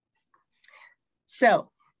 So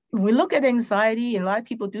when we look at anxiety, and a lot of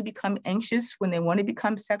people do become anxious when they want to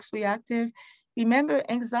become sexually active, remember,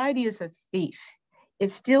 anxiety is a thief.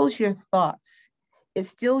 It steals your thoughts. It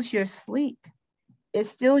steals your sleep. It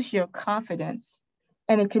steals your confidence.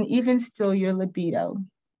 And it can even steal your libido.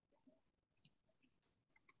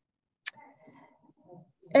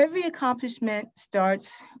 Every accomplishment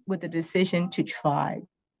starts with a decision to try.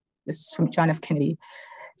 This is from John F. Kennedy.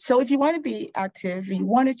 So if you want to be active, you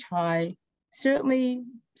want to try, certainly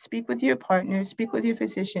speak with your partner, speak with your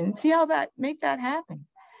physician, see how make that happen.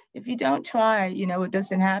 If you don't try, it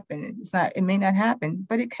doesn't happen. It may not happen,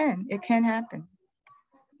 but it can happen.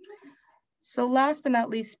 So last but not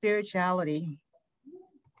least, spirituality.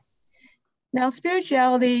 Now,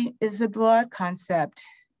 spirituality is a broad concept.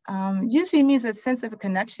 Usually means a sense of a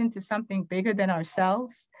connection to something bigger than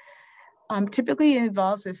ourselves. Typically it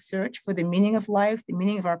involves a search for the meaning of life, the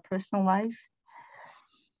meaning of our personal life.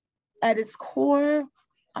 At its core,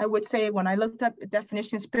 I would say when I looked up the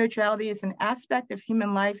definition, spirituality is an aspect of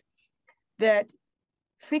human life that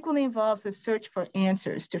frequently involves a search for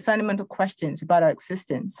answers to fundamental questions about our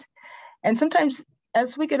existence. And sometimes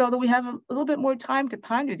as we get older, we have a little bit more time to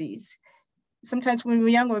ponder these. Sometimes when we're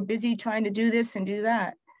young, we're busy trying to do this and do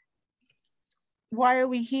that. Why are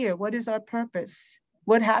we here? What is our purpose?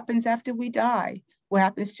 What happens after we die? What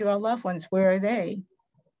happens to our loved ones? Where are they?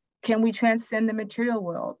 Can we transcend the material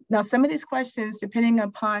world? Now, some of these questions, depending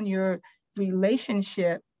upon your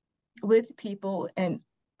relationship with people, and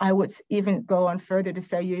I would even go on further to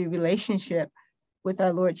say your relationship with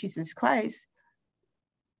our Lord Jesus Christ,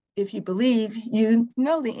 if you believe, you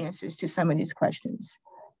know the answers to some of these questions.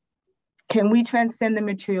 Can we transcend the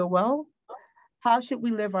material world? How should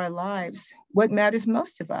we live our lives? What matters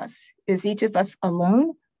most to us? Is each of us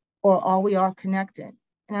alone, or are we all connected?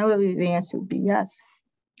 And I believe the answer would be yes.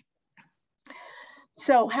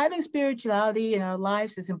 So having spirituality in our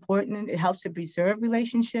lives is important. It helps to preserve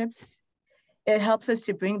relationships. It helps us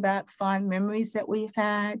to bring back fond memories that we've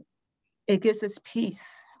had. It gives us peace,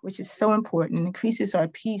 which is so important. It increases our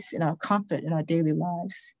peace and our comfort in our daily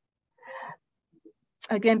lives.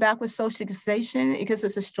 Again, back with socialization, it gives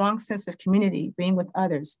us a strong sense of community, being with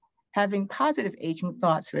others, having positive aging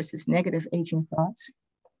thoughts versus negative aging thoughts.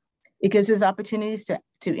 It gives us opportunities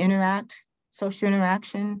to interact, social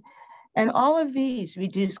interaction, and all of these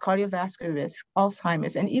reduce cardiovascular risk,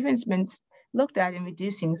 Alzheimer's, and even it's been looked at in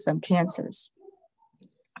reducing some cancers.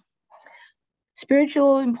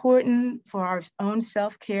 Spiritual, important for our own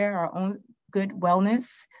self-care, our own good wellness.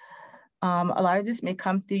 A lot of this may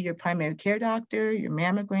come through your primary care doctor, your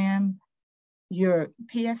mammogram, your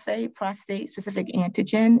PSA, prostate specific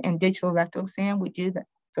antigen, and digital rectal exam. We do that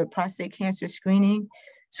for prostate cancer screening.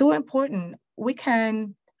 So important. We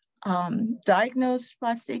can diagnose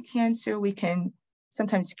prostate cancer. We can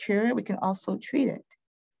sometimes cure it. We can also treat it.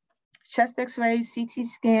 Chest x-ray, CT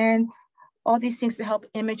scan, all these things to help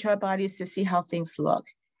image our bodies to see how things look.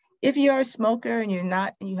 If you're a smoker and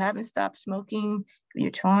you haven't stopped smoking,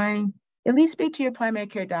 you're trying, at least speak to your primary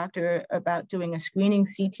care doctor about doing a screening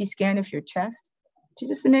CT scan of your chest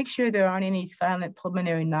just to make sure there aren't any silent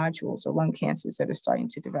pulmonary nodules or lung cancers that are starting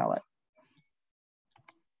to develop.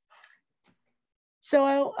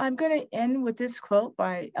 So I'm going to end with this quote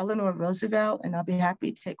by Eleanor Roosevelt, and I'll be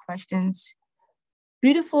happy to take questions.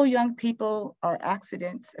 Beautiful young people are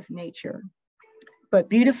accidents of nature, but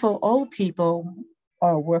beautiful old people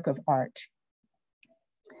are a work of art.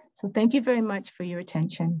 So thank you very much for your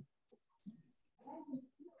attention.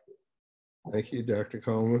 Thank you, Dr.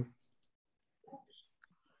 Coleman.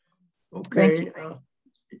 Okay,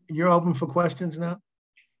 you're open for questions now?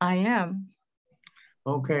 I am.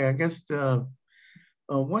 Okay, I guess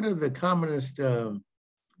what are the commonest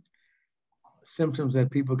symptoms that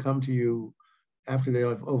people come to you after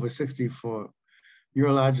they're over 60 for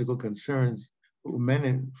urological concerns for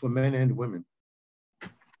men and women?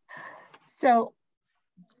 So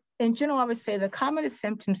in general, I would say the commonest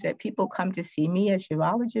symptoms that people come to see me as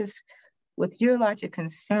urologists with urologic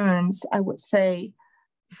concerns, I would say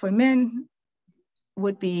for men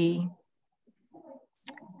would be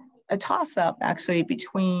a toss-up actually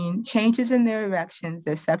between changes in their erections,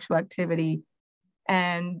 their sexual activity,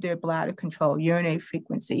 and their bladder control, urinary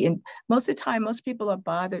frequency. And most of the time, most people are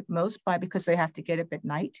bothered most by because they have to get up at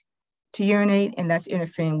night to urinate, and that's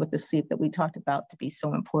interfering with the sleep that we talked about to be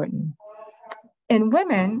so important. In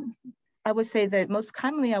women, I would say that most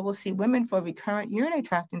commonly I will see women for recurrent urinary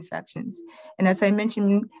tract infections. And as I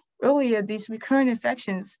mentioned earlier, these recurrent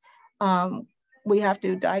infections, we have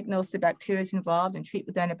to diagnose the bacteria involved and treat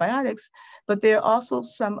with antibiotics, but there are also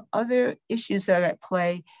some other issues that are at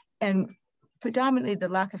play, and predominantly the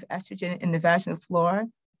lack of estrogen in the vaginal flora,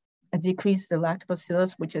 a decrease the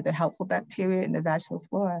lactobacillus, which are the helpful bacteria in the vaginal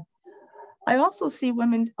flora. I also see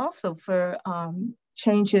women also for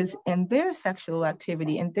changes in their sexual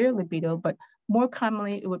activity and their libido, but more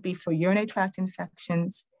commonly it would be for urinary tract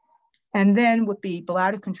infections, and then would be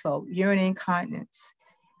bladder control, urinary incontinence.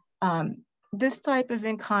 This type of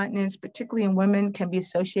incontinence, particularly in women, can be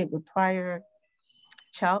associated with prior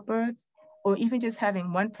childbirth, or even just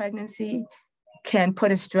having one pregnancy can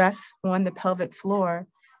put a stress on the pelvic floor.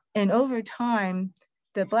 And over time,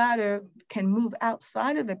 the bladder can move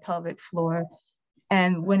outside of the pelvic floor.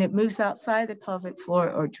 And when it moves outside the pelvic floor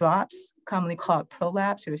or drops, commonly called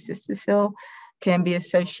prolapse or cystocele, can be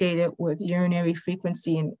associated with urinary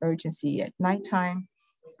frequency and urgency at nighttime,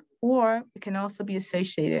 or it can also be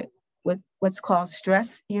associated with what's called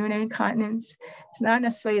stress urinary incontinence. It's not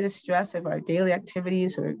necessarily the stress of our daily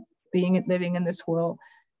activities or living in this world,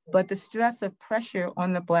 but the stress of pressure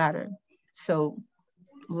on the bladder. So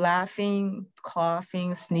laughing,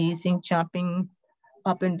 coughing, sneezing, jumping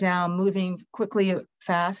up and down, moving quickly,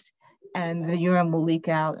 fast, and the urine will leak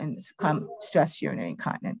out and become stress urinary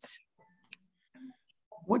incontinence.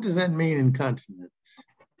 What does that mean, incontinence?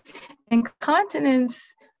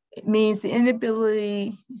 Incontinence means the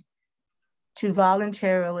inability to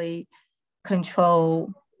voluntarily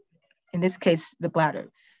control, in this case, the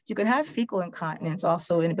bladder. You could have fecal incontinence,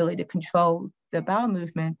 also inability to control the bowel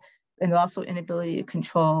movement, and also inability to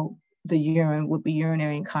control the urine would be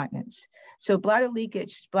urinary incontinence. So bladder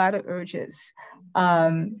leakage, bladder urges,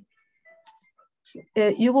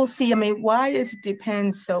 you will see, why is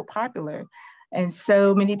Depend so popular? And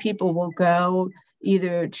so many people will go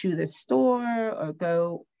either to the store or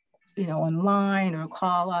go online or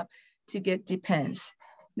call up to get Depends.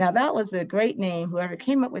 Now that was a great name, whoever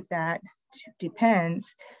came up with that,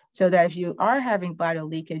 Depends, so that if you are having bladder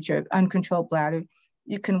leakage or uncontrolled bladder,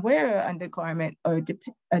 you can wear an undergarment or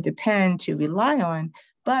a Depend to rely on.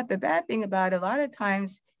 But the bad thing about it, a lot of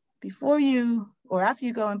times before you or after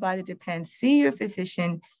you go and buy the Depend, see your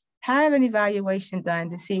physician, have an evaluation done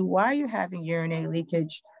to see why you're having urinary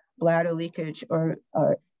leakage, bladder leakage, or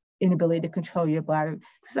inability to control your bladder.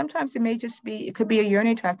 Sometimes it may just be, it could be a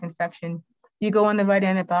urinary tract infection. You go on the right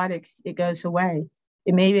antibiotic, it goes away.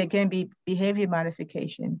 It may, again, be behavior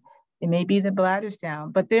modification. It may be the bladder's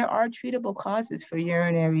down, but there are treatable causes for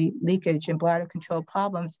urinary leakage and bladder control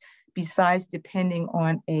problems besides depending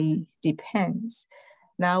on a Depends.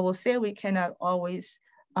 Now, we'll say we cannot always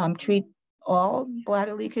treat all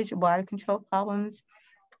bladder leakage or bladder control problems,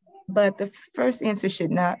 but the first answer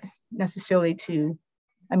should not necessarily you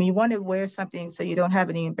want to wear something so you don't have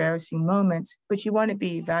any embarrassing moments, but you want to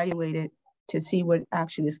be evaluated to see what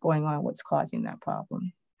actually is going on, what's causing that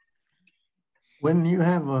problem. When you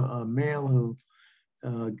have a male who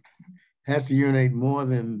has to urinate more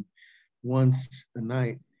than once a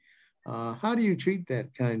night, how do you treat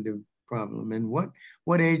that kind of problem? And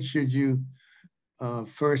what age should you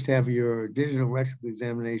first have your digital rectal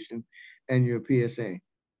examination and your PSA?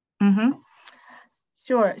 Mm-hmm.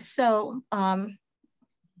 Sure. So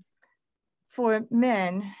for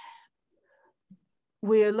men,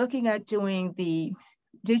 we're looking at doing the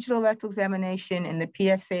digital rectal examination and the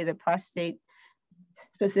PSA, the prostate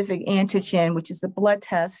specific antigen, which is the blood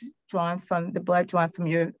test drawn from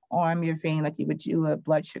your arm, your vein, like you would do a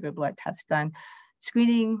blood sugar blood test done.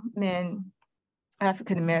 Screening men,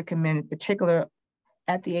 African-American men in particular,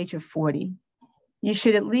 at the age of 40. You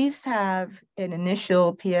should at least have an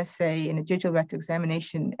initial PSA and a digital rectal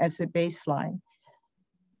examination as a baseline.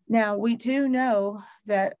 Now, we do know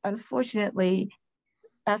that unfortunately,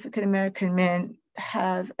 African-American men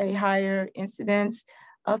have a higher incidence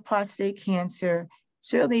of prostate cancer.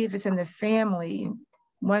 Certainly if it's in the family,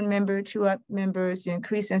 one member, two members, the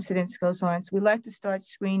increased incidence goes on. So we like to start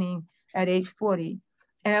screening at age 40.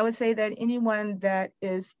 And I would say that anyone that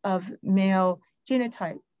is of male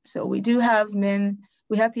genotype. So we do have men,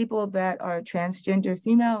 we have people that are transgender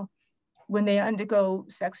female. When they undergo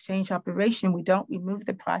sex change operation, we don't remove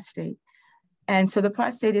the prostate. And so the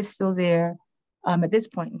prostate is still there at this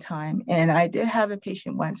point in time. And I did have a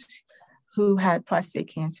patient once who had prostate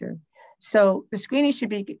cancer. So the screening should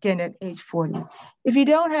begin at age 40. If you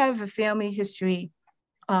don't have a family history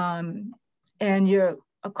and you're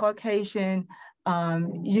a Caucasian,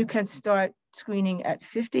 you can start screening at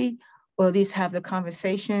 50 or at least have the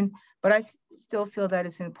conversation. But I still feel that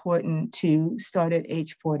it's important to start at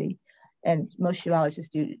age 40. And most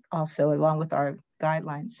urologists do also, along with our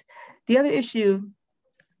guidelines. The other issue,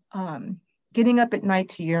 getting up at night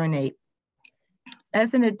to urinate.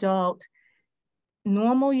 As an adult,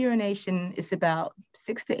 normal urination is about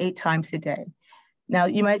 6 to 8 times a day. Now,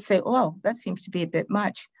 you might say, oh, that seems to be a bit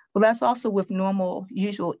much. Well, that's also with normal,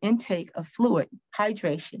 usual intake of fluid,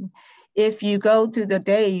 hydration. If you go through the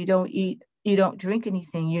day, you don't eat, you don't drink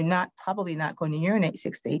anything, you're probably not going to urinate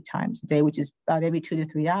 6 to 8 times a day, which is about every 2 to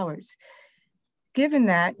 3 hours. Given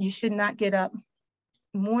that, you should not get up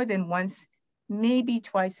more than once, maybe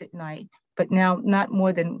twice at night, but now not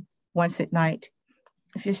more than once at night.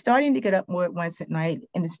 If you're starting to get up more at once at night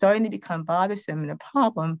and it's starting to become bothersome and a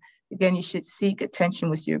problem, again, you should seek attention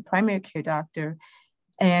with your primary care doctor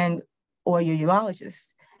or your urologist.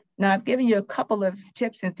 Now, I've given you a couple of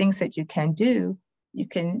tips and things that you can do. You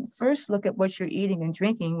can first look at what you're eating and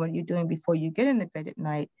drinking, what you're doing before you get in the bed at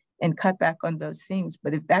night, and cut back on those things.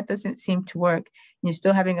 But if that doesn't seem to work, and you're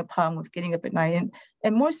still having a problem with getting up at night,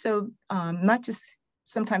 and more so, not just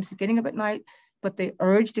sometimes getting up at night, but the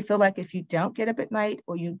urge to feel like if you don't get up at night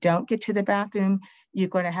or you don't get to the bathroom, you're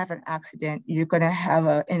going to have an accident, you're going to have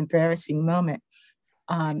an embarrassing moment.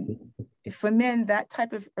 For men, that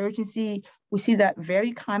type of urgency, we see that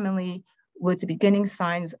very commonly with the beginning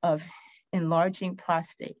signs of enlarging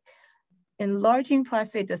prostate. Enlarging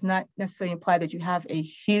prostate does not necessarily imply that you have a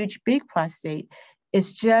huge, big prostate.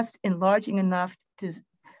 It's just enlarging enough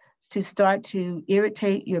to start to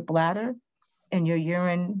irritate your bladder and your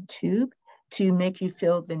urine tube to make you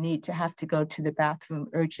feel the need to have to go to the bathroom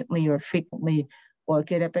urgently or frequently, or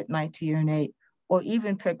get up at night to urinate, or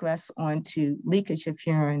even progress on to leakage of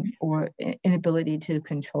urine or inability to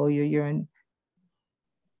control your urine.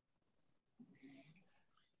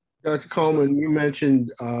 Dr. Coleman, you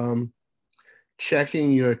mentioned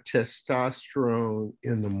checking your testosterone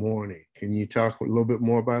in the morning. Can you talk a little bit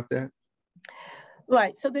more about that?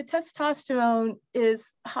 Right. So the testosterone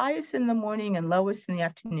is highest in the morning and lowest in the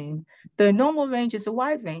afternoon. The normal range is a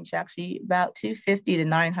wide range, actually, about 250 to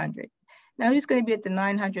 900. Now, who's going to be at the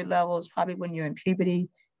 900 levels? Probably when you're in puberty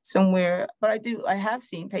somewhere. But I have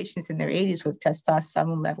seen patients in their 80s with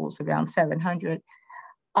testosterone levels around 700.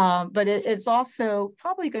 But it's also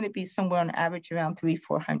probably going to be somewhere on average around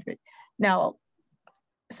 300-400. Now,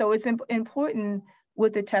 so it's important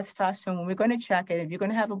with the testosterone, when we're going to check it, if you're going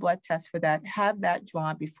to have a blood test for that, have that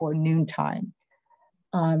drawn before noontime.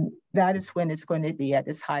 That is when it's going to be at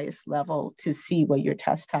its highest level to see what your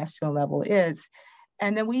testosterone level is.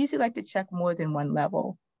 And then we usually like to check more than one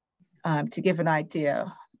level to give an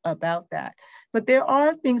idea about that. But there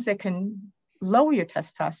are things that can lower your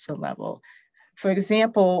testosterone level. For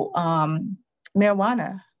example,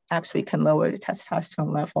 marijuana actually can lower the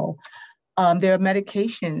testosterone level. There are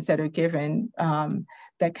medications that are given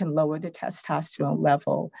that can lower the testosterone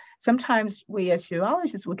level. Sometimes we as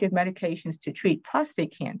urologists will give medications to treat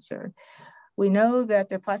prostate cancer. We know that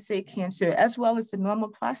the prostate cancer, as well as the normal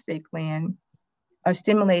prostate gland, are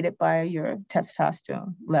stimulated by your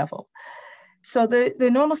testosterone level. So the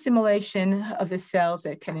normal stimulation of the cells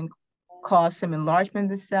that can cause some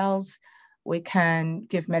enlargement of the cells, we can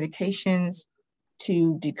give medications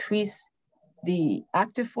to decrease the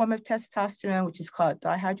active form of testosterone, which is called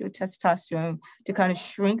dihydrotestosterone, to kind of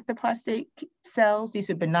shrink the prostate cells.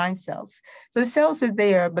 These are benign cells. So the cells are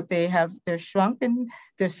there, but they're shrunken,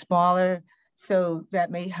 they're smaller. So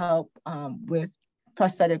that may help with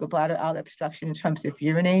prostatic or bladder outlet obstruction in terms of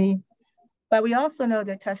urinating. But we also know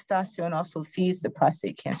that testosterone also feeds the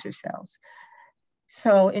prostate cancer cells.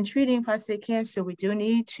 So in treating prostate cancer, we do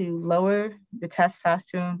need to lower the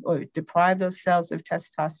testosterone or deprive those cells of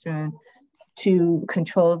testosterone to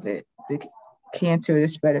control the cancer, the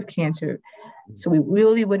spread of cancer. So we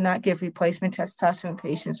really would not give replacement testosterone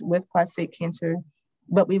patients with prostate cancer,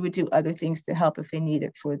 but we would do other things to help if they need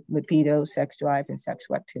it for libido, sex drive, and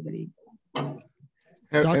sexual activity.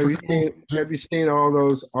 Have you seen all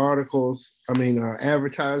those articles,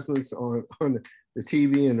 advertisements on the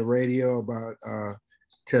TV and the radio about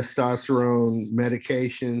testosterone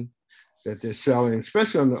medication that they're selling,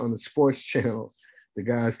 especially on the sports channels? The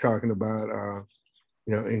guys talking about,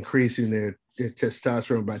 increasing their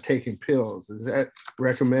testosterone by taking pills. Is that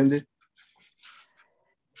recommended?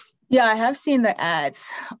 Yeah, I have seen the ads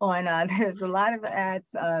on, there's a lot of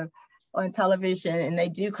ads on television, and they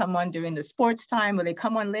do come on during the sports time, or they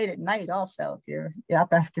come on late at night also if you're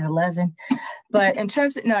up after 11. But in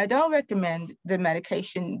terms of, no, I don't recommend the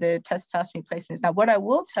medication, the testosterone replacements. Now, what I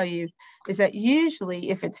will tell you is that usually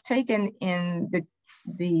if it's taken in the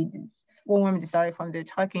desired form they're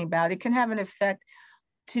talking about, it can have an effect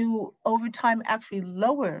to over time actually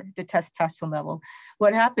lower the testosterone level.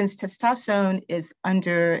 What happens, testosterone is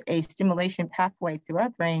under a stimulation pathway through our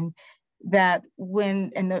brain that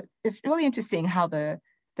it's really interesting how the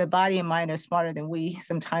body and mind are smarter than we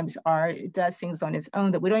sometimes are. It does things on its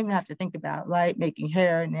own that we don't even have to think about, right? Making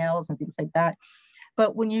hair, nails, and things like that.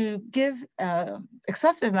 But when you give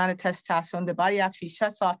excessive amount of testosterone, the body actually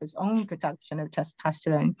shuts off its own production of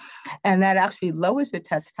testosterone, and that actually lowers the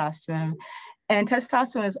testosterone. And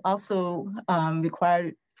testosterone is also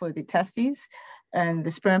required for the testes and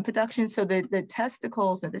the sperm production. So the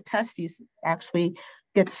testicles and the testes actually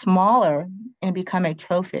get smaller and become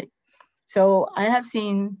atrophic. So I have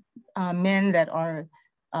seen men that are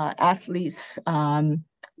athletes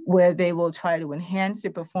where they will try to enhance their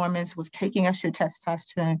performance with taking extra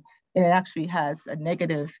testosterone, and it actually has a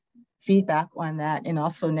negative feedback on that, and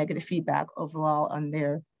also negative feedback overall on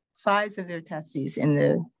their size of their testes in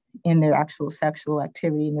their actual sexual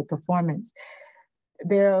activity and their performance.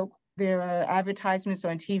 There are advertisements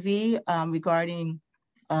on TV regarding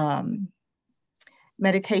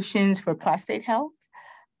medications for prostate health,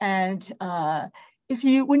 and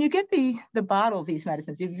when you get the bottle of these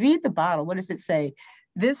medicines, you read the bottle. What does it say?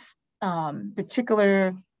 This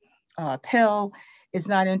particular pill is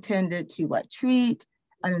not intended to treat,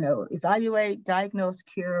 evaluate, diagnose,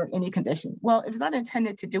 cure any condition. Well, if it's not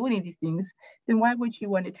intended to do any of these things, then why would you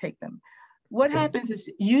want to take them? What happens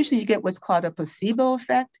is usually you get what's called a placebo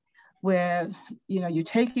effect, where you're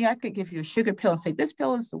taking, I could give you a sugar pill and say, this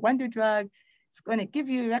pill is the wonder drug. It's going to give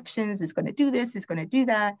you erections. It's going to do this. It's going to do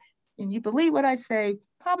that. And you believe what I say,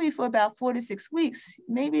 probably for about 4 to 6 weeks,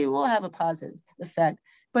 maybe it will have a positive effect.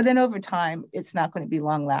 But then over time, it's not going to be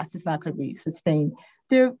long lasting. It's not going to be sustained.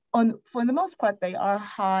 For the most part, they are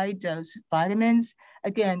high dose vitamins.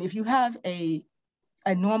 Again, if you have a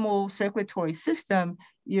normal circulatory system,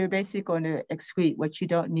 you're basically going to excrete what you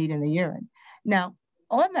don't need in the urine. Now,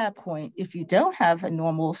 on that point, if you don't have a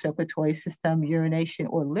normal circulatory system, urination,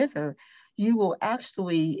 or liver, you will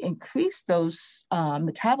actually increase those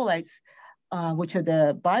metabolites, which are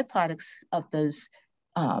the byproducts of those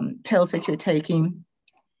pills that you're taking,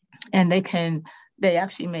 and they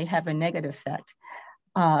actually may have a negative effect.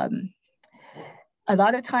 A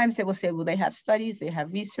lot of times they will say, well, they have studies, they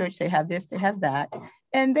have research, they have this, they have that,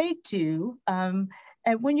 and they do. And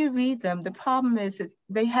when you read them, the problem is that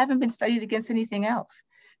they haven't been studied against anything else.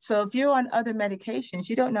 So if you're on other medications,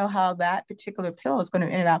 you don't know how that particular pill is going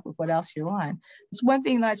to interact with what else you're on. It's one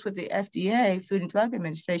thing nice with the FDA, Food and Drug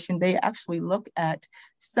Administration, they actually look at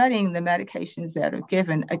studying the medications that are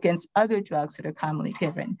given against other drugs that are commonly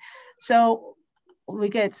given. So we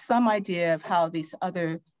get some idea of how these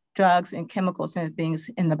other drugs and chemicals and things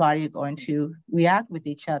in the body are going to react with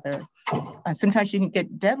each other. Sometimes you can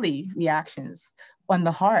get deadly reactions on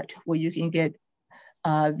the heart, where you can get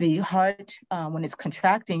the heart, when it's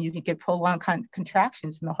contracting, you can get prolonged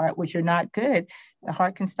contractions in the heart, which are not good. The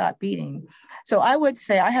heart can stop beating. So I would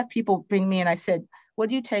say, I have people bring me and I said, what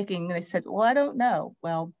are you taking? And they said, well, I don't know.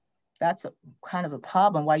 Well, that's kind of a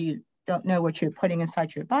problem, why you don't know what you're putting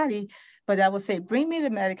inside your body. But I will say, bring me the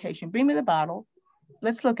medication, bring me the bottle.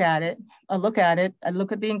 Let's look at it. I look at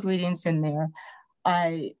the ingredients in there.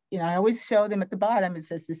 I always show them at the bottom, it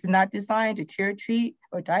says, this is not designed to cure, treat,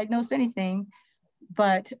 or diagnose anything.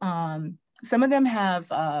 But some of them have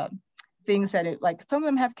things that some of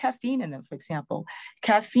them have caffeine in them, for example.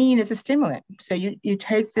 Caffeine is a stimulant. So you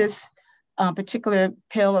take this particular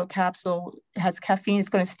pill or capsule, it has caffeine, it's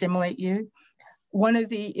going to stimulate you.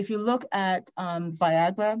 If you look at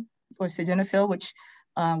Viagra or sildenafil, which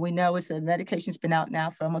we know is a medication that's been out now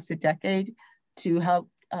for almost a decade to help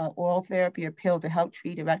oral therapy or pill to help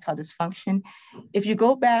treat erectile dysfunction. If you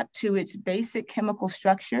go back to its basic chemical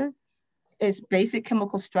structure,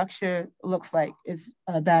 looks like is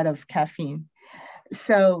that of caffeine.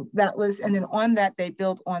 So that was, and then on that, they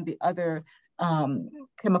built on the other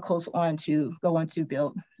chemicals to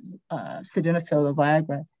build sildenafil or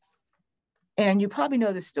Viagra. And you probably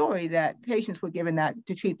know the story that patients were given that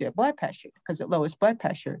to treat their blood pressure because it lowers blood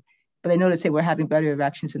pressure, but they noticed they were having better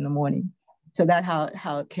erections in the morning. So that's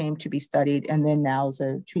how it came to be studied, and then now is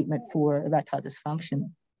a treatment for erectile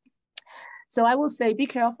dysfunction. So I will say, be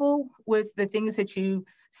careful with the things that you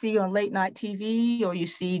see on late night TV or you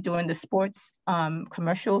see during the sports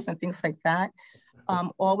commercials and things like that.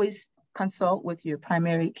 Always consult with your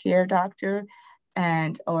primary care doctor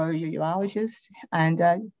or your urologist,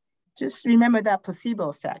 and just remember that placebo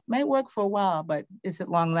effect. May work for a while, but is it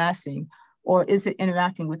long lasting, or is it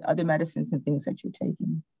interacting with other medicines and things that you're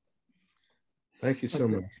taking? Thank you so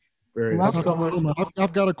much.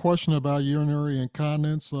 I've got a question about urinary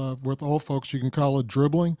incontinence. With old folks, you can call it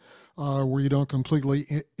dribbling, where you don't completely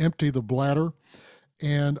empty the bladder.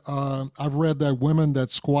 And I've read that women that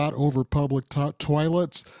squat over public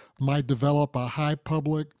toilets might develop a high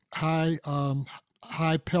pelvic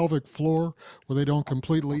floor where they don't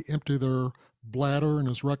completely empty their bladder, and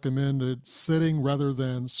it's recommended sitting rather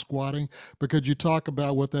than squatting. But could you talk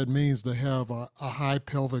about what that means to have a high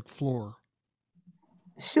pelvic floor?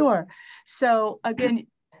 Sure. So again,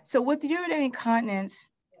 with urinary incontinence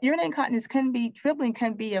dribbling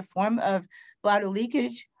can be a form of bladder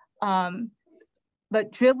leakage,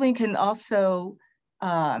 but dribbling can also,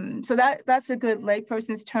 so that's a good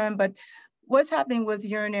layperson's term, but what's happening with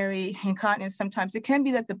urinary incontinence sometimes, it can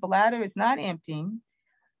be that the bladder is not emptying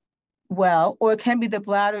well, or it can be the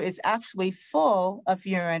bladder is actually full of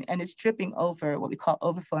urine and it's dripping over, what we call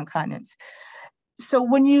overflow incontinence. So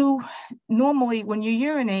when you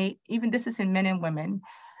urinate, even this is in men and women,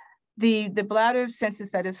 the bladder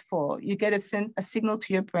senses that it's full. You get a signal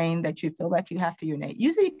to your brain that you feel like you have to urinate.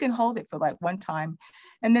 Usually you can hold it for like one time,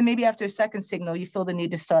 and then maybe after a second signal, you feel the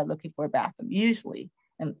need to start looking for a bathroom, usually,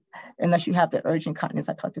 unless you have the urge incontinence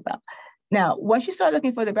I talked about. Now, once you start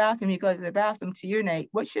looking for the bathroom, you go to the bathroom to urinate,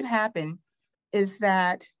 what should happen is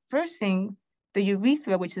that first thing, the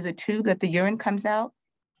urethra, which is a tube that the urine comes out,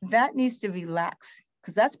 that needs to relax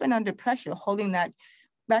because that's been under pressure, holding that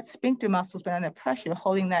sphincter muscle's been under pressure,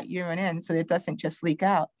 holding that urine in so it doesn't just leak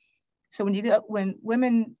out. So when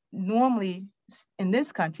women normally in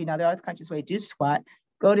this country, now there are other countries where you do squat,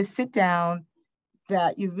 go to sit down,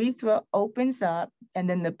 that urethra opens up and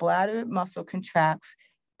then the bladder muscle contracts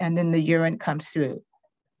and then the urine comes through.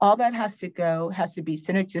 All that has to be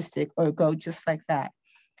synergistic or go just like that.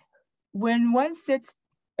 When one sits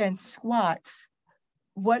and squats,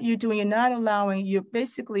 what you're doing, you're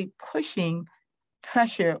basically pushing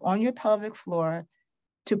pressure on your pelvic floor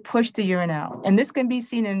to push the urine out. And this can be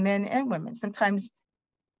seen in men and women. Sometimes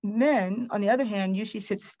men, on the other hand, usually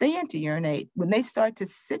stand to urinate. When they start to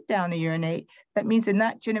sit down to urinate, that means they're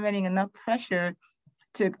not generating enough pressure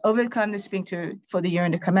to overcome the sphincter for the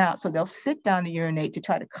urine to come out. So they'll sit down to urinate to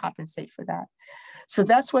try to compensate for that. So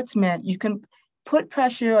that's what's meant. You can put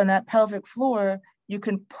pressure on that pelvic floor. You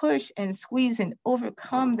can push and squeeze and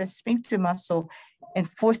overcome the sphincter muscle and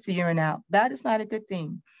force the urine out. That is not a good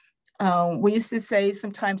thing. We used to say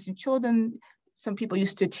sometimes in children, some people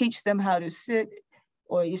used to teach them how to sit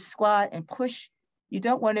or you squat and push. You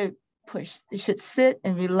don't want to push. You should sit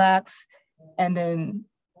and relax and then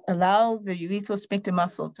allow the urethral sphincter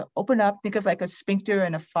muscle to open up. Think of like a sphincter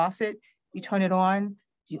and a faucet. You turn it on,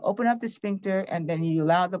 you open up the sphincter, and then you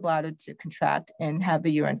allow the bladder to contract and have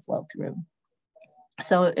the urine flow through.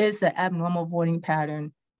 So it is an abnormal voiding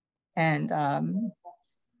pattern, and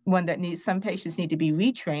one that some patients need to be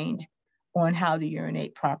retrained on how to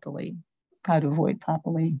urinate properly, how to void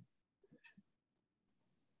properly.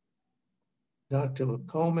 Dr.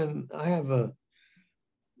 Coleman, I have a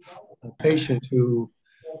patient who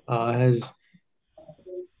has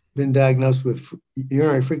been diagnosed with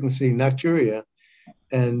urinary frequency nocturia,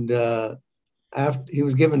 and after he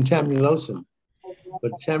was given tamsulosin,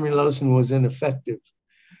 but tamsulosin was ineffective.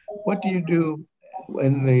 What do you do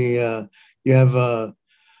when you have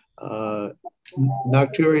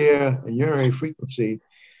nocturia and urinary frequency,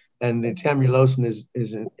 and the tamsulosin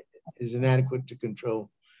is inadequate to control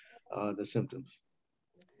the symptoms?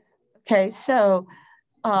 Okay, so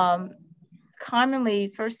commonly,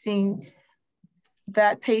 first thing,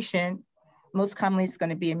 that patient, most commonly it's going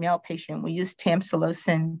to be a male patient. We use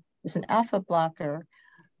tamsulosin as an alpha blocker.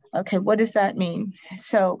 Okay, what does that mean?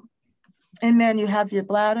 So in men, you have your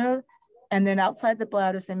bladder, and then outside the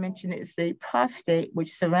bladder, as I mentioned, is the prostate,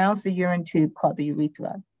 which surrounds the urine tube called the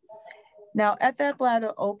urethra. Now, at that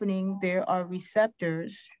bladder opening, there are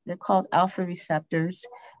receptors, they're called alpha receptors,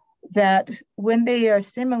 that when they are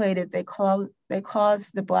stimulated, they cause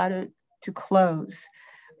the bladder to close,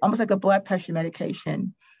 almost like a blood pressure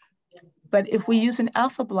medication. But if we use an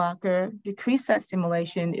alpha blocker, decrease that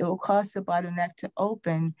stimulation, it will cause the bladder neck to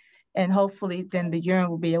open, and hopefully then the urine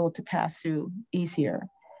will be able to pass through easier.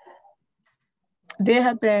 There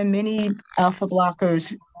have been many alpha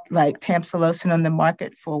blockers like tamsulosin on the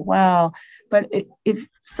market for a while, but if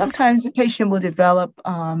sometimes the patient will develop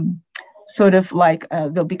sort of like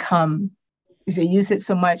they'll become, if they use it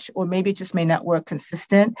so much, or maybe it just may not work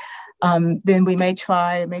consistent, then we may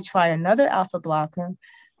try another alpha blocker.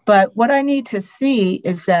 But what I need to see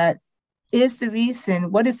is what is the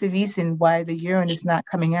reason why the urine is not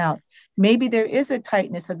coming out? Maybe there is a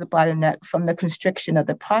tightness of the bladder neck from the constriction of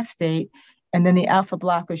the prostate, and then the alpha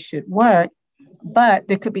blocker should work, but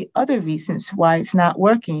there could be other reasons why it's not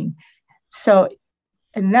working. So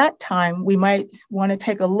in that time, we might want to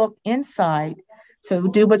take a look inside. So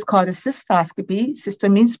do what's called a cystoscopy.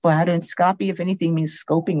 Cysto means bladder, and scopy, if anything, means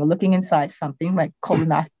scoping or looking inside something, like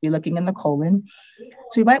colonoscopy, looking in the colon.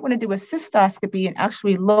 So you might want to do a cystoscopy and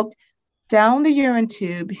actually look down the urine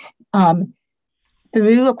tube,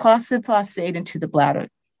 through across the prostate into the bladder.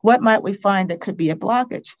 What might we find that could be a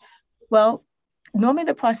blockage? Well, normally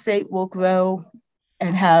the prostate will grow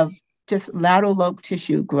and have just lateral lobe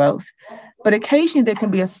tissue growth, but occasionally there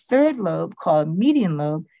can be a third lobe called median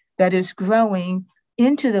lobe that is growing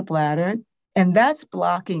into the bladder, and that's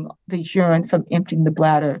blocking the urine from emptying the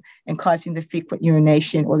bladder and causing the frequent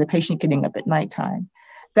urination or the patient getting up at nighttime.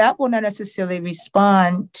 That will not necessarily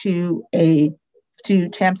respond to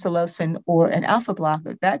tamsulosin or an alpha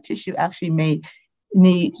blocker. That tissue actually may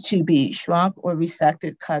need to be shrunk or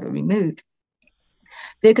resected, cut, or removed.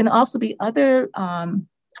 There can also be other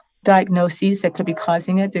diagnoses that could be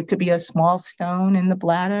causing it. There could be a small stone in the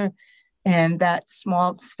bladder, and that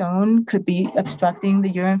small stone could be obstructing the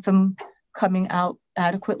urine from coming out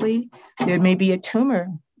adequately. There may be a tumor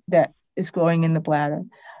that is growing in the bladder.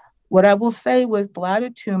 What I will say with bladder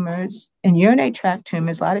tumors and urinary tract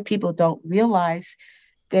tumors, a lot of people don't realize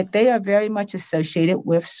that they are very much associated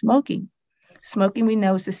with smoking. Smoking, we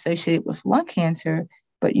know, is associated with lung cancer,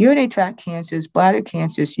 but urinary tract cancers, bladder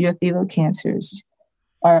cancers, urothelial cancers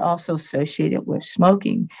are also associated with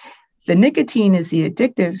smoking. The nicotine is the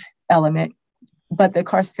addictive element, but the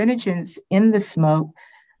carcinogens in the smoke,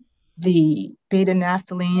 the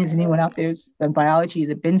beta-naphthalenes, anyone out there in biology,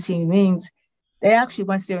 the benzene rings, they actually,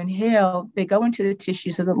 once they're inhaled, they go into the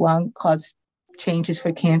tissues of the lung, cause changes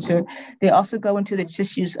for cancer. They also go into the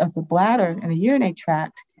tissues of the bladder and the urinary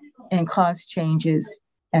tract and cause changes,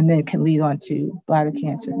 and then it can lead on to bladder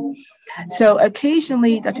cancer. So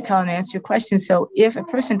occasionally, Dr. Callan, to answer your question, so if a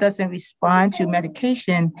person doesn't respond to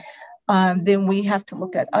medication, then we have to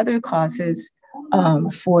look at other causes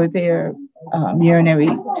for their urinary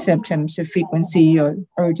symptoms of frequency or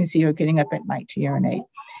urgency or getting up at night to urinate.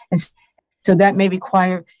 And so that may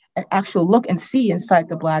require an actual look and see inside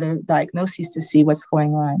the bladder diagnoses to see what's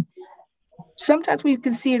going on. Sometimes we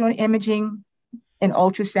can see it on imaging, an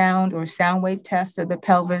ultrasound or sound wave test of the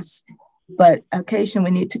pelvis, but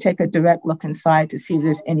occasionally we need to take a direct look inside to see if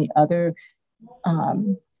there's any other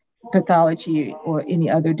pathology or any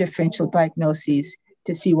other differential diagnoses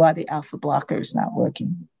to see why the alpha blocker is not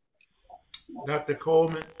working. Dr.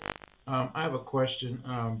 Coleman, I have a question.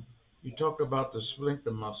 You talked about the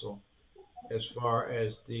sphincter muscle as far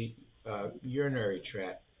as the urinary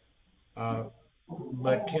tract,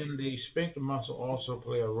 but can the sphincter muscle also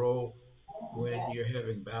play a role when you're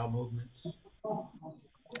having bowel movements?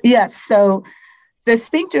 Yes, so the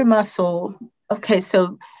sphincter muscle, okay,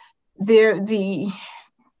 so in the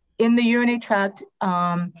urinary tract,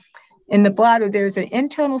 in the bladder, there's an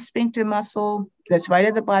internal sphincter muscle that's right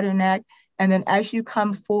at the bladder neck. And then as you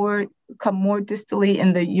come forward, come more distally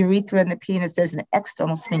in the urethra and the penis, there's an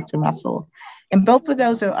external sphincter muscle. And both of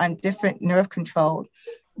those are on different nerve control.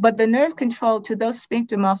 But the nerve control to those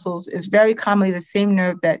sphincter muscles is very commonly the same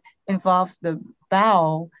nerve that involves the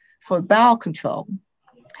bowel for bowel control.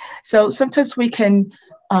 So sometimes we can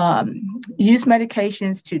use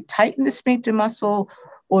medications to tighten the sphincter muscle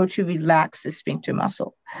or to relax the sphincter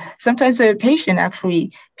muscle. Sometimes the patient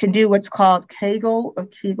actually can do what's called Kegel or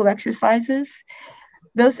Kegel exercises.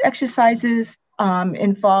 Those exercises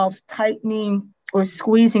involve tightening or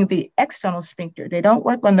squeezing the external sphincter. They don't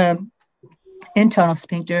work on the internal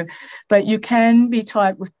sphincter, but you can be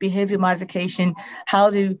taught with behavior modification how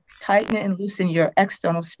to tighten and loosen your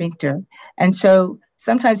external sphincter. And so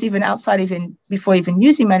sometimes even outside, even before even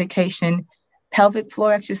using medication, pelvic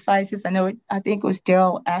floor exercises. I think it was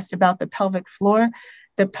Daryl asked about the pelvic floor.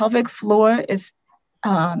 The pelvic floor is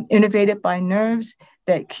innervated by nerves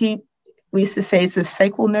that keep, we used to say it's the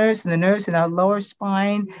sacral nerves and the nerves in our lower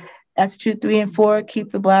spine. S2, 3, and 4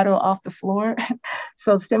 keep the bladder off the floor.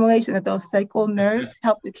 So stimulation of those sacral nerves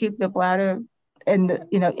help to keep the bladder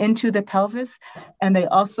into the pelvis. And they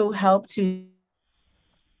also help to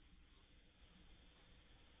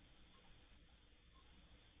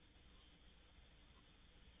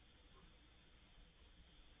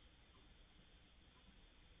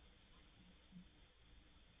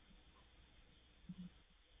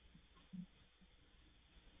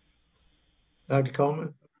Dr.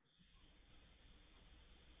 Coleman?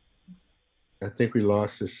 I think we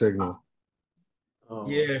lost the signal. Oh.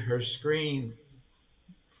 Yeah, her screen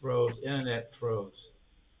froze, internet froze.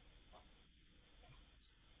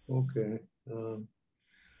 Okay.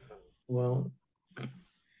 Well,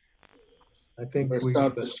 I think Let's we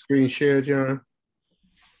stop the screen share, John.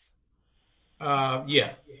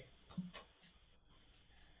 Yeah.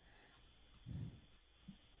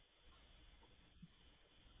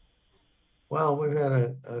 Well, we've had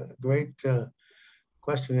a great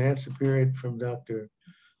question and answer period from Dr.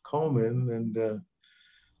 Coleman, and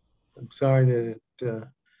I'm sorry that it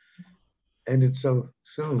ended so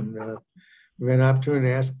soon. We had an opportunity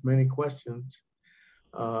to ask many questions.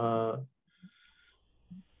 Were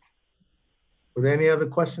there any other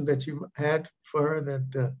questions that you had for her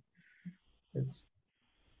that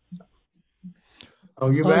oh,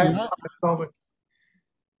 you're back? Yeah. Coleman?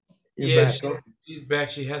 You're Yeah, back. Okay. she's back.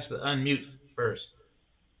 She has to unmute first.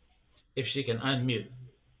 If she can unmute.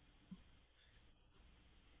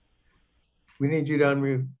 We need you to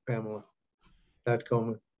unmute, Pamela. Dr.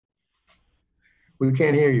 Coleman. We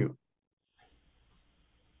can't hear you.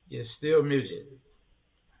 You're still muted.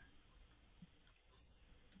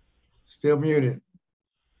 Still muted.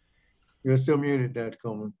 You're still muted, Dr.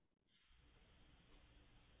 Coleman.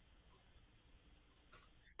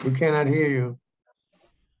 We cannot hear you.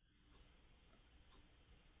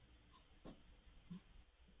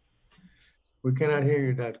 We cannot hear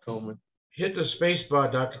you, Dr. Coleman. Hit the space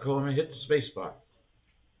bar, Dr. Coleman. Hit the space bar.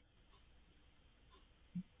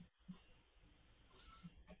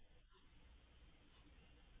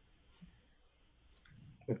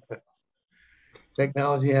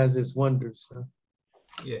 Technology has its wonders. Huh?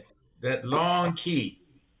 Yeah, that long key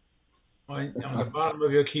on the bottom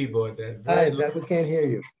of your keyboard. Hi, we can't hear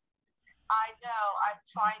you. I know. I'm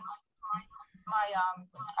trying to.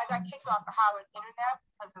 I got kicked off of Howard Internet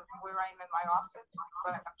because of where I'm in my office,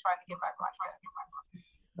 but I'm trying to get back on it.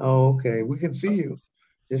 Oh, okay. We can see you.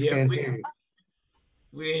 Just can't hear you.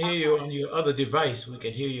 We can hear you on your other device. We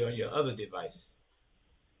can hear you on your other device.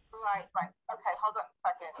 Right. Okay, hold on a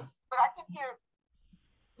second. But I can hear.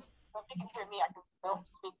 If you can hear me, I can still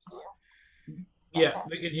speak to you. Yeah, okay.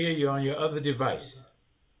 We can hear you on your other device.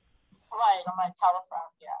 Right, on my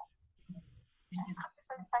telephone, yeah. Can you come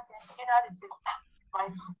for a second? You know how to do my...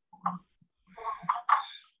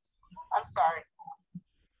 I'm sorry.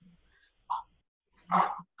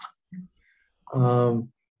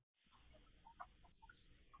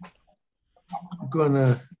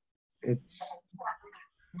 It's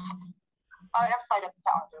outside of the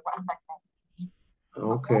calendar. 1 second.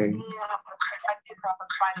 okay.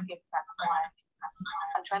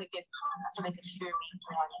 I'm trying to get so they can share me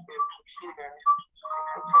on their computer.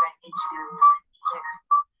 They said I need to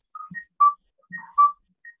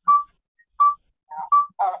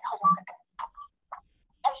hold on a second.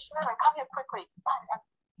 Hey, sure, come here quickly.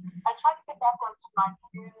 I tried to get back onto my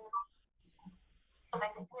new so they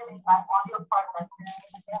can hear my audio part of it.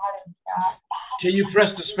 Can you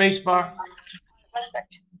press the space bar? 1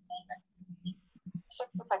 second.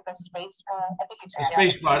 It's like the space bar. I think it's the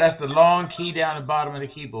space bar. That's the long key down the bottom of the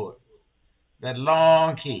keyboard. That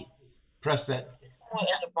long key. Press that. Well,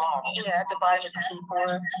 at the bottom. Yeah, at the bottom of the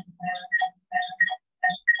keyboard.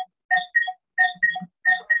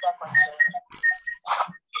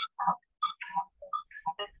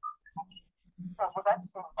 Well,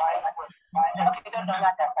 that's so right. Okay, no,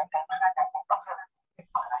 not that.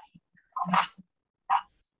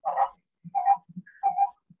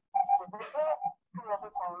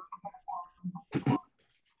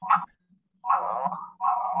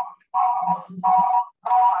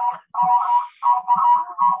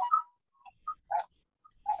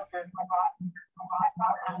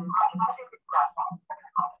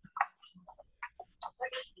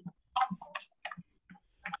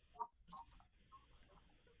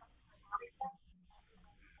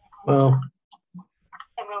 Well,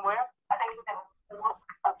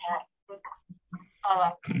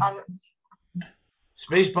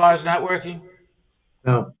 Space bar is not working?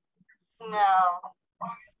 no.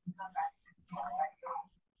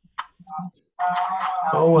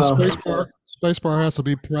 Oh well. Space bar has to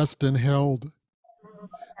be pressed and held.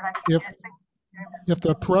 If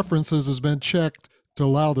the preferences has been checked to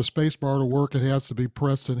allow the space bar to work, it has to be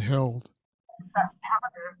pressed and held.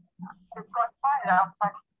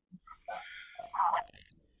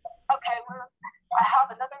 Okay, well, I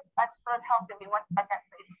have another expert helping me. 1 second,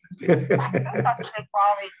 please.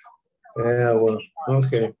 Yeah, well,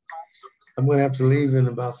 okay. I'm gonna have to leave in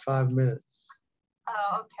about 5 minutes.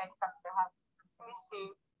 Okay, Dr. Let me see.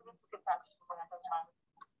 Let me get back to one at a time.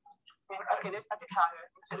 Okay, there's Dr.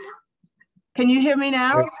 Counter. Can you hear me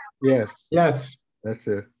now? Yes. Yes. That's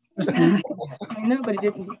it. I know, but it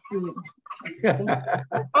didn't do it.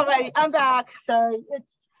 All right, I'm back. So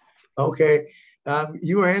it's okay.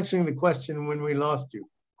 You were answering the question when we lost you.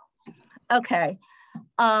 okay.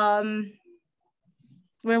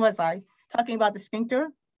 Where was I? Talking about the sphincter?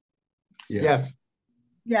 Yes.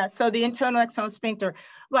 Yeah, so the internal external sphincter.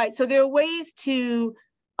 Right, so there are ways to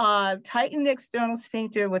tighten the external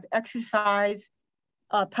sphincter with exercise,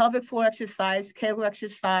 pelvic floor exercise, cable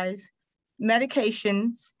exercise,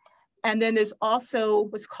 medications, and then there's also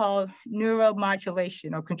what's called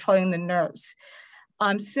neuromodulation or controlling the nerves.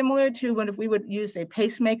 Similar to when we would use a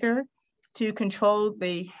pacemaker to control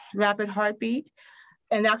the rapid heartbeat.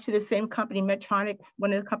 And actually the same company, Medtronic,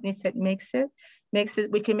 one of the companies that makes it,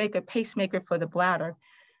 we can make a pacemaker for the bladder.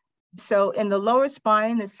 So in the lower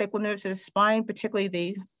spine, the sacral nerves of the spine, particularly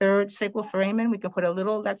the third sacral foramen, we can put a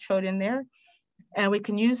little electrode in there and we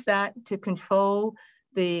can use that to control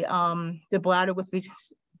the bladder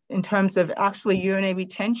in terms of actually urinary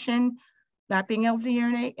retention, not being able to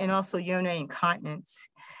urinate, and also urinary incontinence.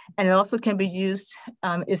 And it also can be used,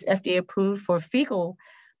 is FDA approved for fecal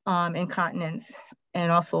incontinence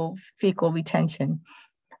and also fecal retention.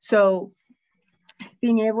 So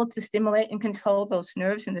being able to stimulate and control those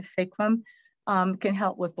nerves in the sacrum can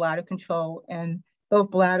help with bladder control and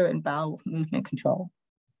both bladder and bowel movement control.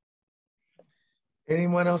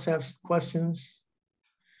 Anyone else have questions?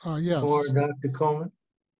 Yes. For Dr. Coleman?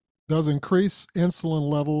 Does increased insulin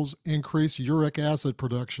levels increase uric acid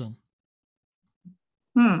production?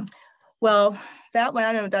 Well, that one,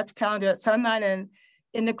 I don't know, Dr. Callender, so I'm not an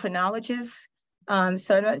endocrinologist, so I'm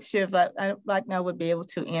not sure if I right now would be able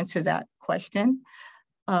to answer that question.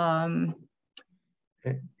 Any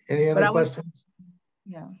other questions?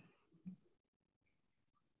 Yeah.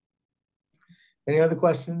 Any other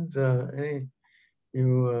questions?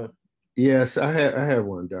 Yes, I have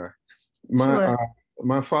one, Doc.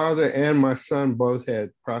 My father and my son both had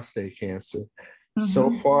prostate cancer. Mm-hmm. So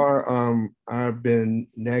far, I've been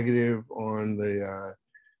negative on the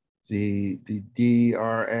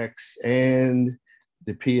DRX and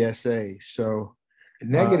the PSA. So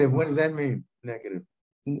negative. What does that mean? Negative.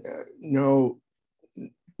 No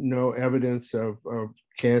evidence of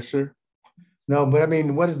cancer. No, but I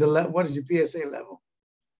mean, what is your PSA level?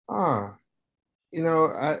 I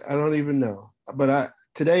don't even know. But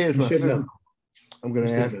today is my physical. I'm going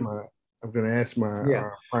to ask I'm going to ask my Yeah,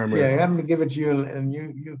 primary. yeah, have them to give it to you, and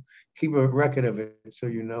you keep a record of it so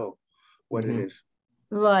you know what it is.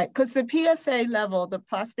 Right, because the PSA level, the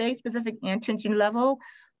prostate specific antigen level,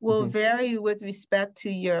 will vary with respect to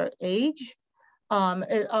your age.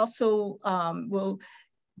 It also will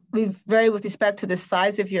vary with respect to the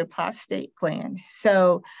size of your prostate gland.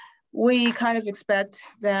 So we kind of expect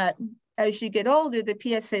that as you get older, the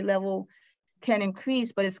PSA level can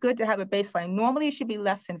increase, but it's good to have a baseline. Normally it should be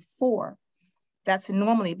less than 4. That's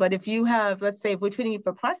normally, but if you have, let's say if we're treating you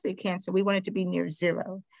for prostate cancer, we want it to be near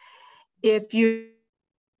 0. If you're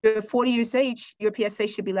 40 years age, your PSA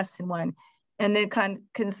should be less than 1. And then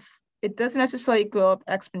it doesn't necessarily go up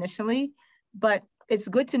exponentially, but it's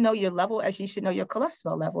good to know your level, as you should know your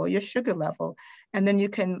cholesterol level or your sugar level. And then you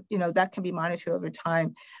can, that can be monitored over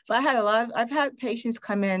time. So I've had patients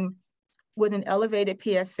come in with an elevated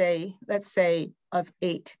PSA, let's say of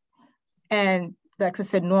 8. And like I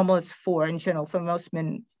said, normal is 4 in general for most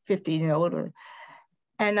men 50 and older.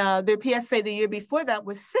 And their PSA the year before that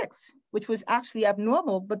was 6, which was actually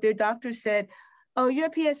abnormal, but their doctor said, oh, your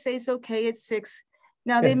PSA is okay, it's 6.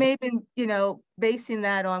 Now they may have been, basing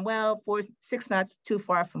that on, well, 6 not too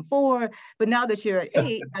far from 4, but now that you're at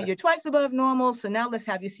 8, now you're twice above normal. So now let's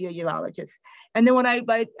have you see a urologist. And then when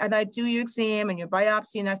I do your exam and your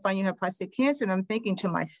biopsy and I find you have prostate cancer, and I'm thinking to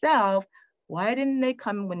myself, why didn't they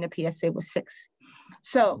come when the PSA was 6?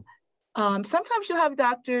 So sometimes you'll have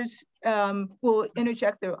doctors will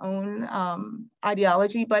interject their own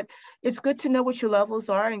ideology, but it's good to know what your levels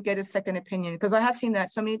are and get a second opinion, because I have seen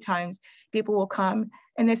that so many times. People will come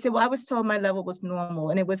and they say, well, I was told my level was normal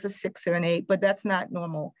and it was a 6 or an 8, but that's not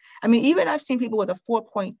normal. I mean, even I've seen people with a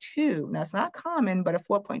 4.2. Now it's not common, but a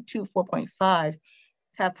 4.2, 4.5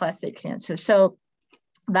 have prostate cancer. So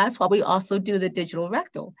that's why we also do the digital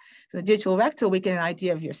rectal. So the digital rectal, we get an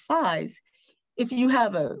idea of your size. If you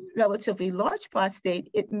have a relatively large prostate,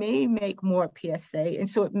 it may make more PSA. And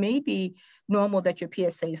so it may be normal that your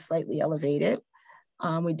PSA is slightly elevated.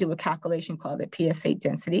 We do a calculation called the PSA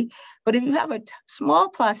density. But if you have a small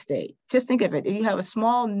prostate, just think of it. If you have a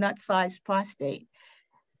small nut-sized prostate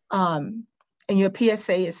and your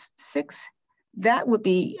PSA is 6, that would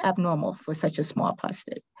be abnormal for such a small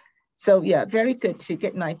prostate. So yeah, very good to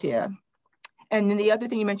get an idea. And then the other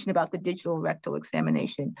thing you mentioned about the digital rectal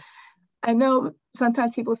examination, I know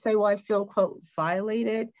sometimes people say, well, I feel, quote,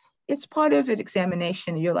 violated. It's part of an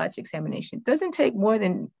examination, a urologic examination. It doesn't take more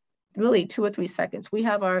than really 2 or 3 seconds. We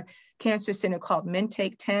have our cancer center called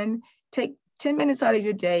MenTake 10. Take 10 minutes out of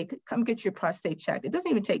your day, come get your prostate checked. It doesn't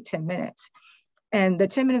even take 10 minutes. And the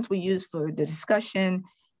 10 minutes we use for the discussion,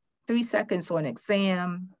 3 seconds on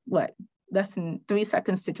exam, less than 3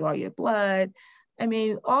 seconds to draw your blood. I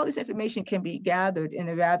mean, all this information can be gathered in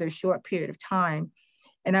a rather short period of time.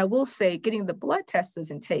 And I will say getting the blood test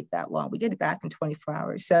doesn't take that long. We get it back in 24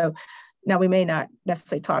 hours. So now we may not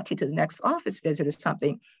necessarily talk to you to the next office visit or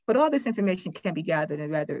something, but all this information can be gathered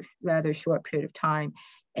in a rather short period of time,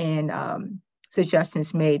 and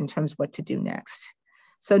suggestions made in terms of what to do next.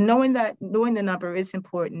 So knowing the number is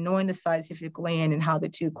important, knowing the size of your gland and how the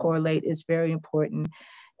two correlate is very important.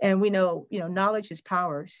 And we know, knowledge is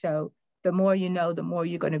power. So the more you know, the more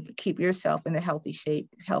you're going to keep yourself in a healthy shape,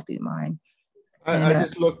 healthy mind. I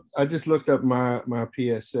just looked up my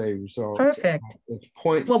PSA results. Perfect. It's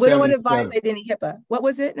 0.77. Well, we don't want to violate any HIPAA. What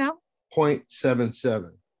was it now? 0.77.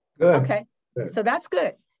 Good. Okay. Good. So that's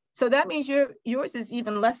good. So that means yours is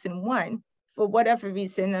even less than 1 for whatever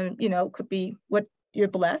reason. Could be what you're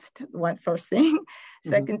blessed. One first thing.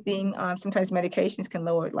 Second thing, sometimes medications can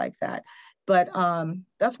lower it like that. But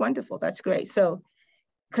that's wonderful. That's great. So,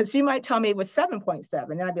 because you might tell me it was 7.7,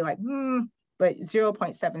 and I'd be like, but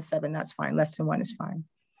 0.77, that's fine. Less than 1 is fine.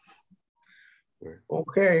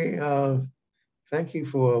 Okay. Thank you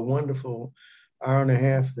for a wonderful hour and a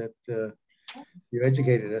half that you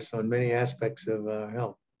educated us on many aspects of our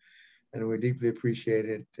health, and we deeply appreciate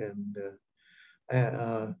it.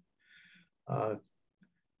 And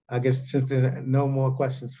I guess since there are no more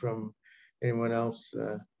questions from anyone else,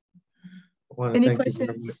 I want to Any thank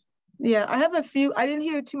questions? Yeah, I have a few. I didn't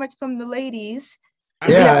hear too much from the ladies.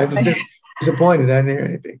 Yeah, I was just disappointed. I didn't hear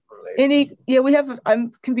anything from ladies. We have,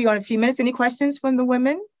 can be on a few minutes. Any questions from the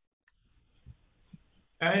women?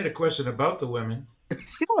 I had a question about the women.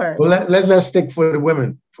 Sure. Well, let's stick for the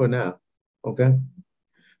women for now, okay?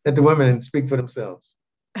 Let the women speak for themselves.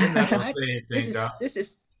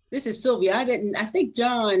 This is Sylvia. I think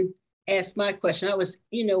John asked my question.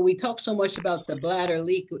 We talked so much about the bladder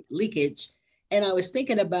leakage, and I was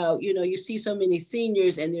thinking about, you see so many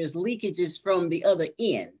seniors and there's leakages from the other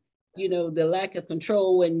end, the lack of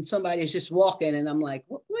control when somebody is just walking, and I'm like,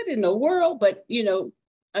 what in the world? But,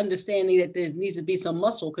 understanding that there needs to be some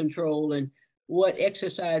muscle control, and what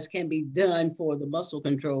exercise can be done for the muscle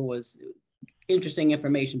control was interesting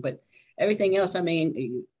information. But everything else, I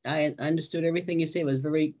mean, I understood everything you said. It was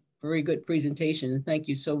very, very good presentation. Thank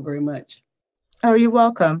you so very much. Oh, you're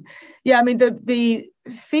welcome. Yeah, I mean, the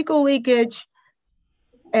fecal leakage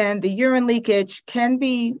and the urine leakage can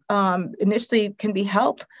be initially can be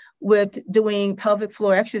helped with doing pelvic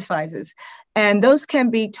floor exercises. And those can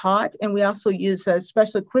be taught. And we also use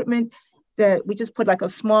special equipment that we just put like a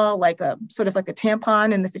small, like a sort of like a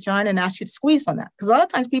tampon in the vagina and ask you to squeeze on that. Because a lot of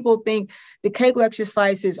times people think the Kegel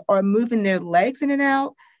exercises are moving their legs in and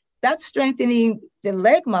out. That's strengthening the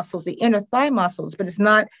leg muscles, the inner thigh muscles, but it's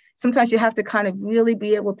not. Sometimes you have to kind of really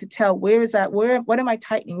be able to tell where is that, what am I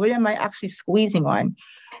tightening? Where am I actually squeezing on?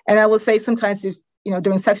 And I will say sometimes if, you know,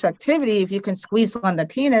 during sexual activity, if you can squeeze on the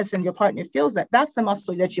penis and your partner feels that, that's the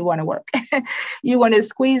muscle that you want to work. You want to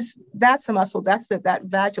squeeze, that's the muscle, that's that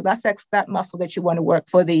vaginal, that's that muscle that you want to work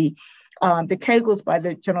for the Kegels by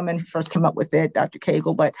the gentleman who first came up with it, Dr.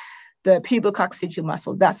 Kegel, but the pubococcygeal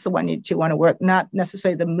muscle, that's the one that you want to work, not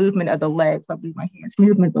necessarily the movement of the legs, I believe my hands,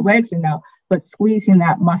 movement of the legs and now, but squeezing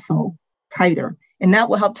that muscle tighter. And that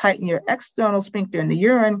will help tighten your external sphincter in the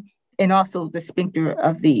urine and also the sphincter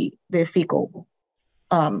of the fecal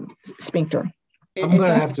sphincter. I'm going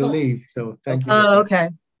to have to leave, so thank you. Oh, okay.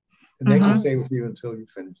 And they can stay with you until you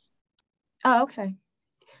finish. Oh, okay.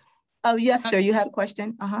 Oh, yes, sir. You had a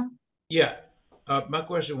question? Yeah. My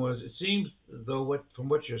question was, it seems though from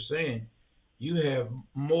what you're saying, you have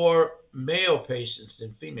more male patients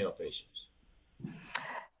than female patients.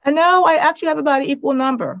 No, I actually have about an equal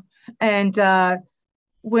number. And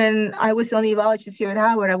when I was the only urologist here at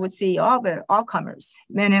Howard, I would see all comers,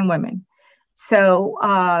 men and women. So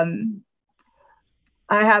I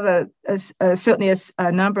have certainly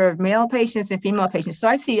a number of male patients and female patients. So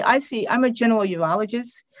I'm a general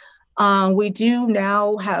urologist. We do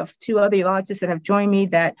now have two other urologists that have joined me,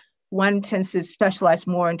 that one tends to specialize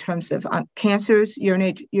more in terms of cancers,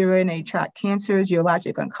 urinary tract cancers,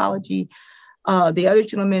 urologic oncology. The other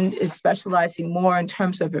gentleman is specializing more in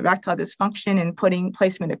terms of erectile dysfunction and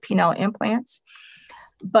placement of penile implants.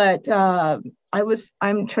 But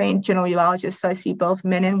I'm trained general urologist, so I see both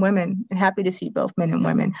men and women, and happy to see both men and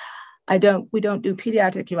women. We don't do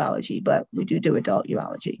pediatric urology, but we do adult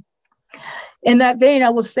urology. In that vein,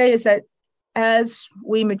 I will say is that as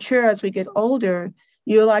we mature, as we get older,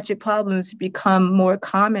 urologic problems become more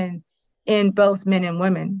common in both men and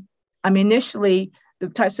women. I mean, initially, the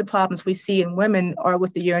types of problems we see in women are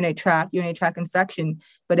with the urinary tract infection.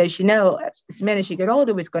 But as you know, as men, as you get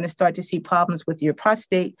older, we're going to start to see problems with your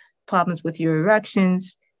prostate, problems with your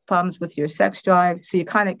erections, problems with your sex drive. So you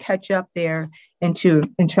kind of catch up there in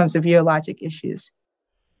terms of urologic issues.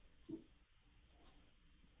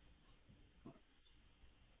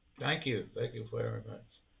 Thank you. Thank you very much.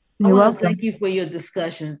 You're welcome. Thank you for your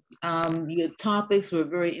discussions. Your topics were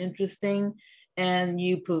very interesting, and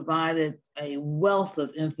you provided a wealth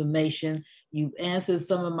of information. You've answered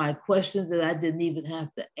some of my questions that I didn't even have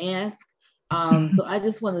to ask. So I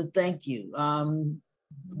just want to thank you.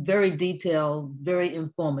 Very detailed, very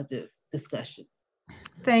informative discussion.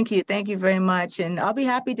 Thank you. Thank you very much. And I'll be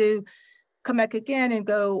happy to come back again and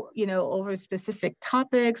go, over specific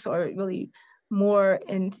topics or really more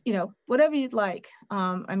and whatever you'd like.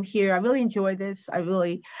 I'm here. I really enjoy this. I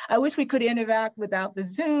wish we could interact without the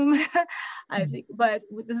Zoom. I think, but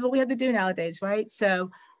this is what we have to do nowadays, right? So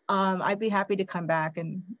I'd be happy to come back,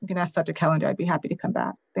 and you can ask Dr. Callender. I'd be happy to come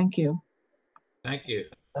back. Thank you. Thank you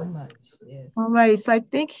so much. Yes. All right. So I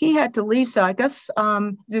think he had to leave. So I guess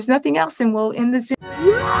there's nothing else, and we'll end the Zoom.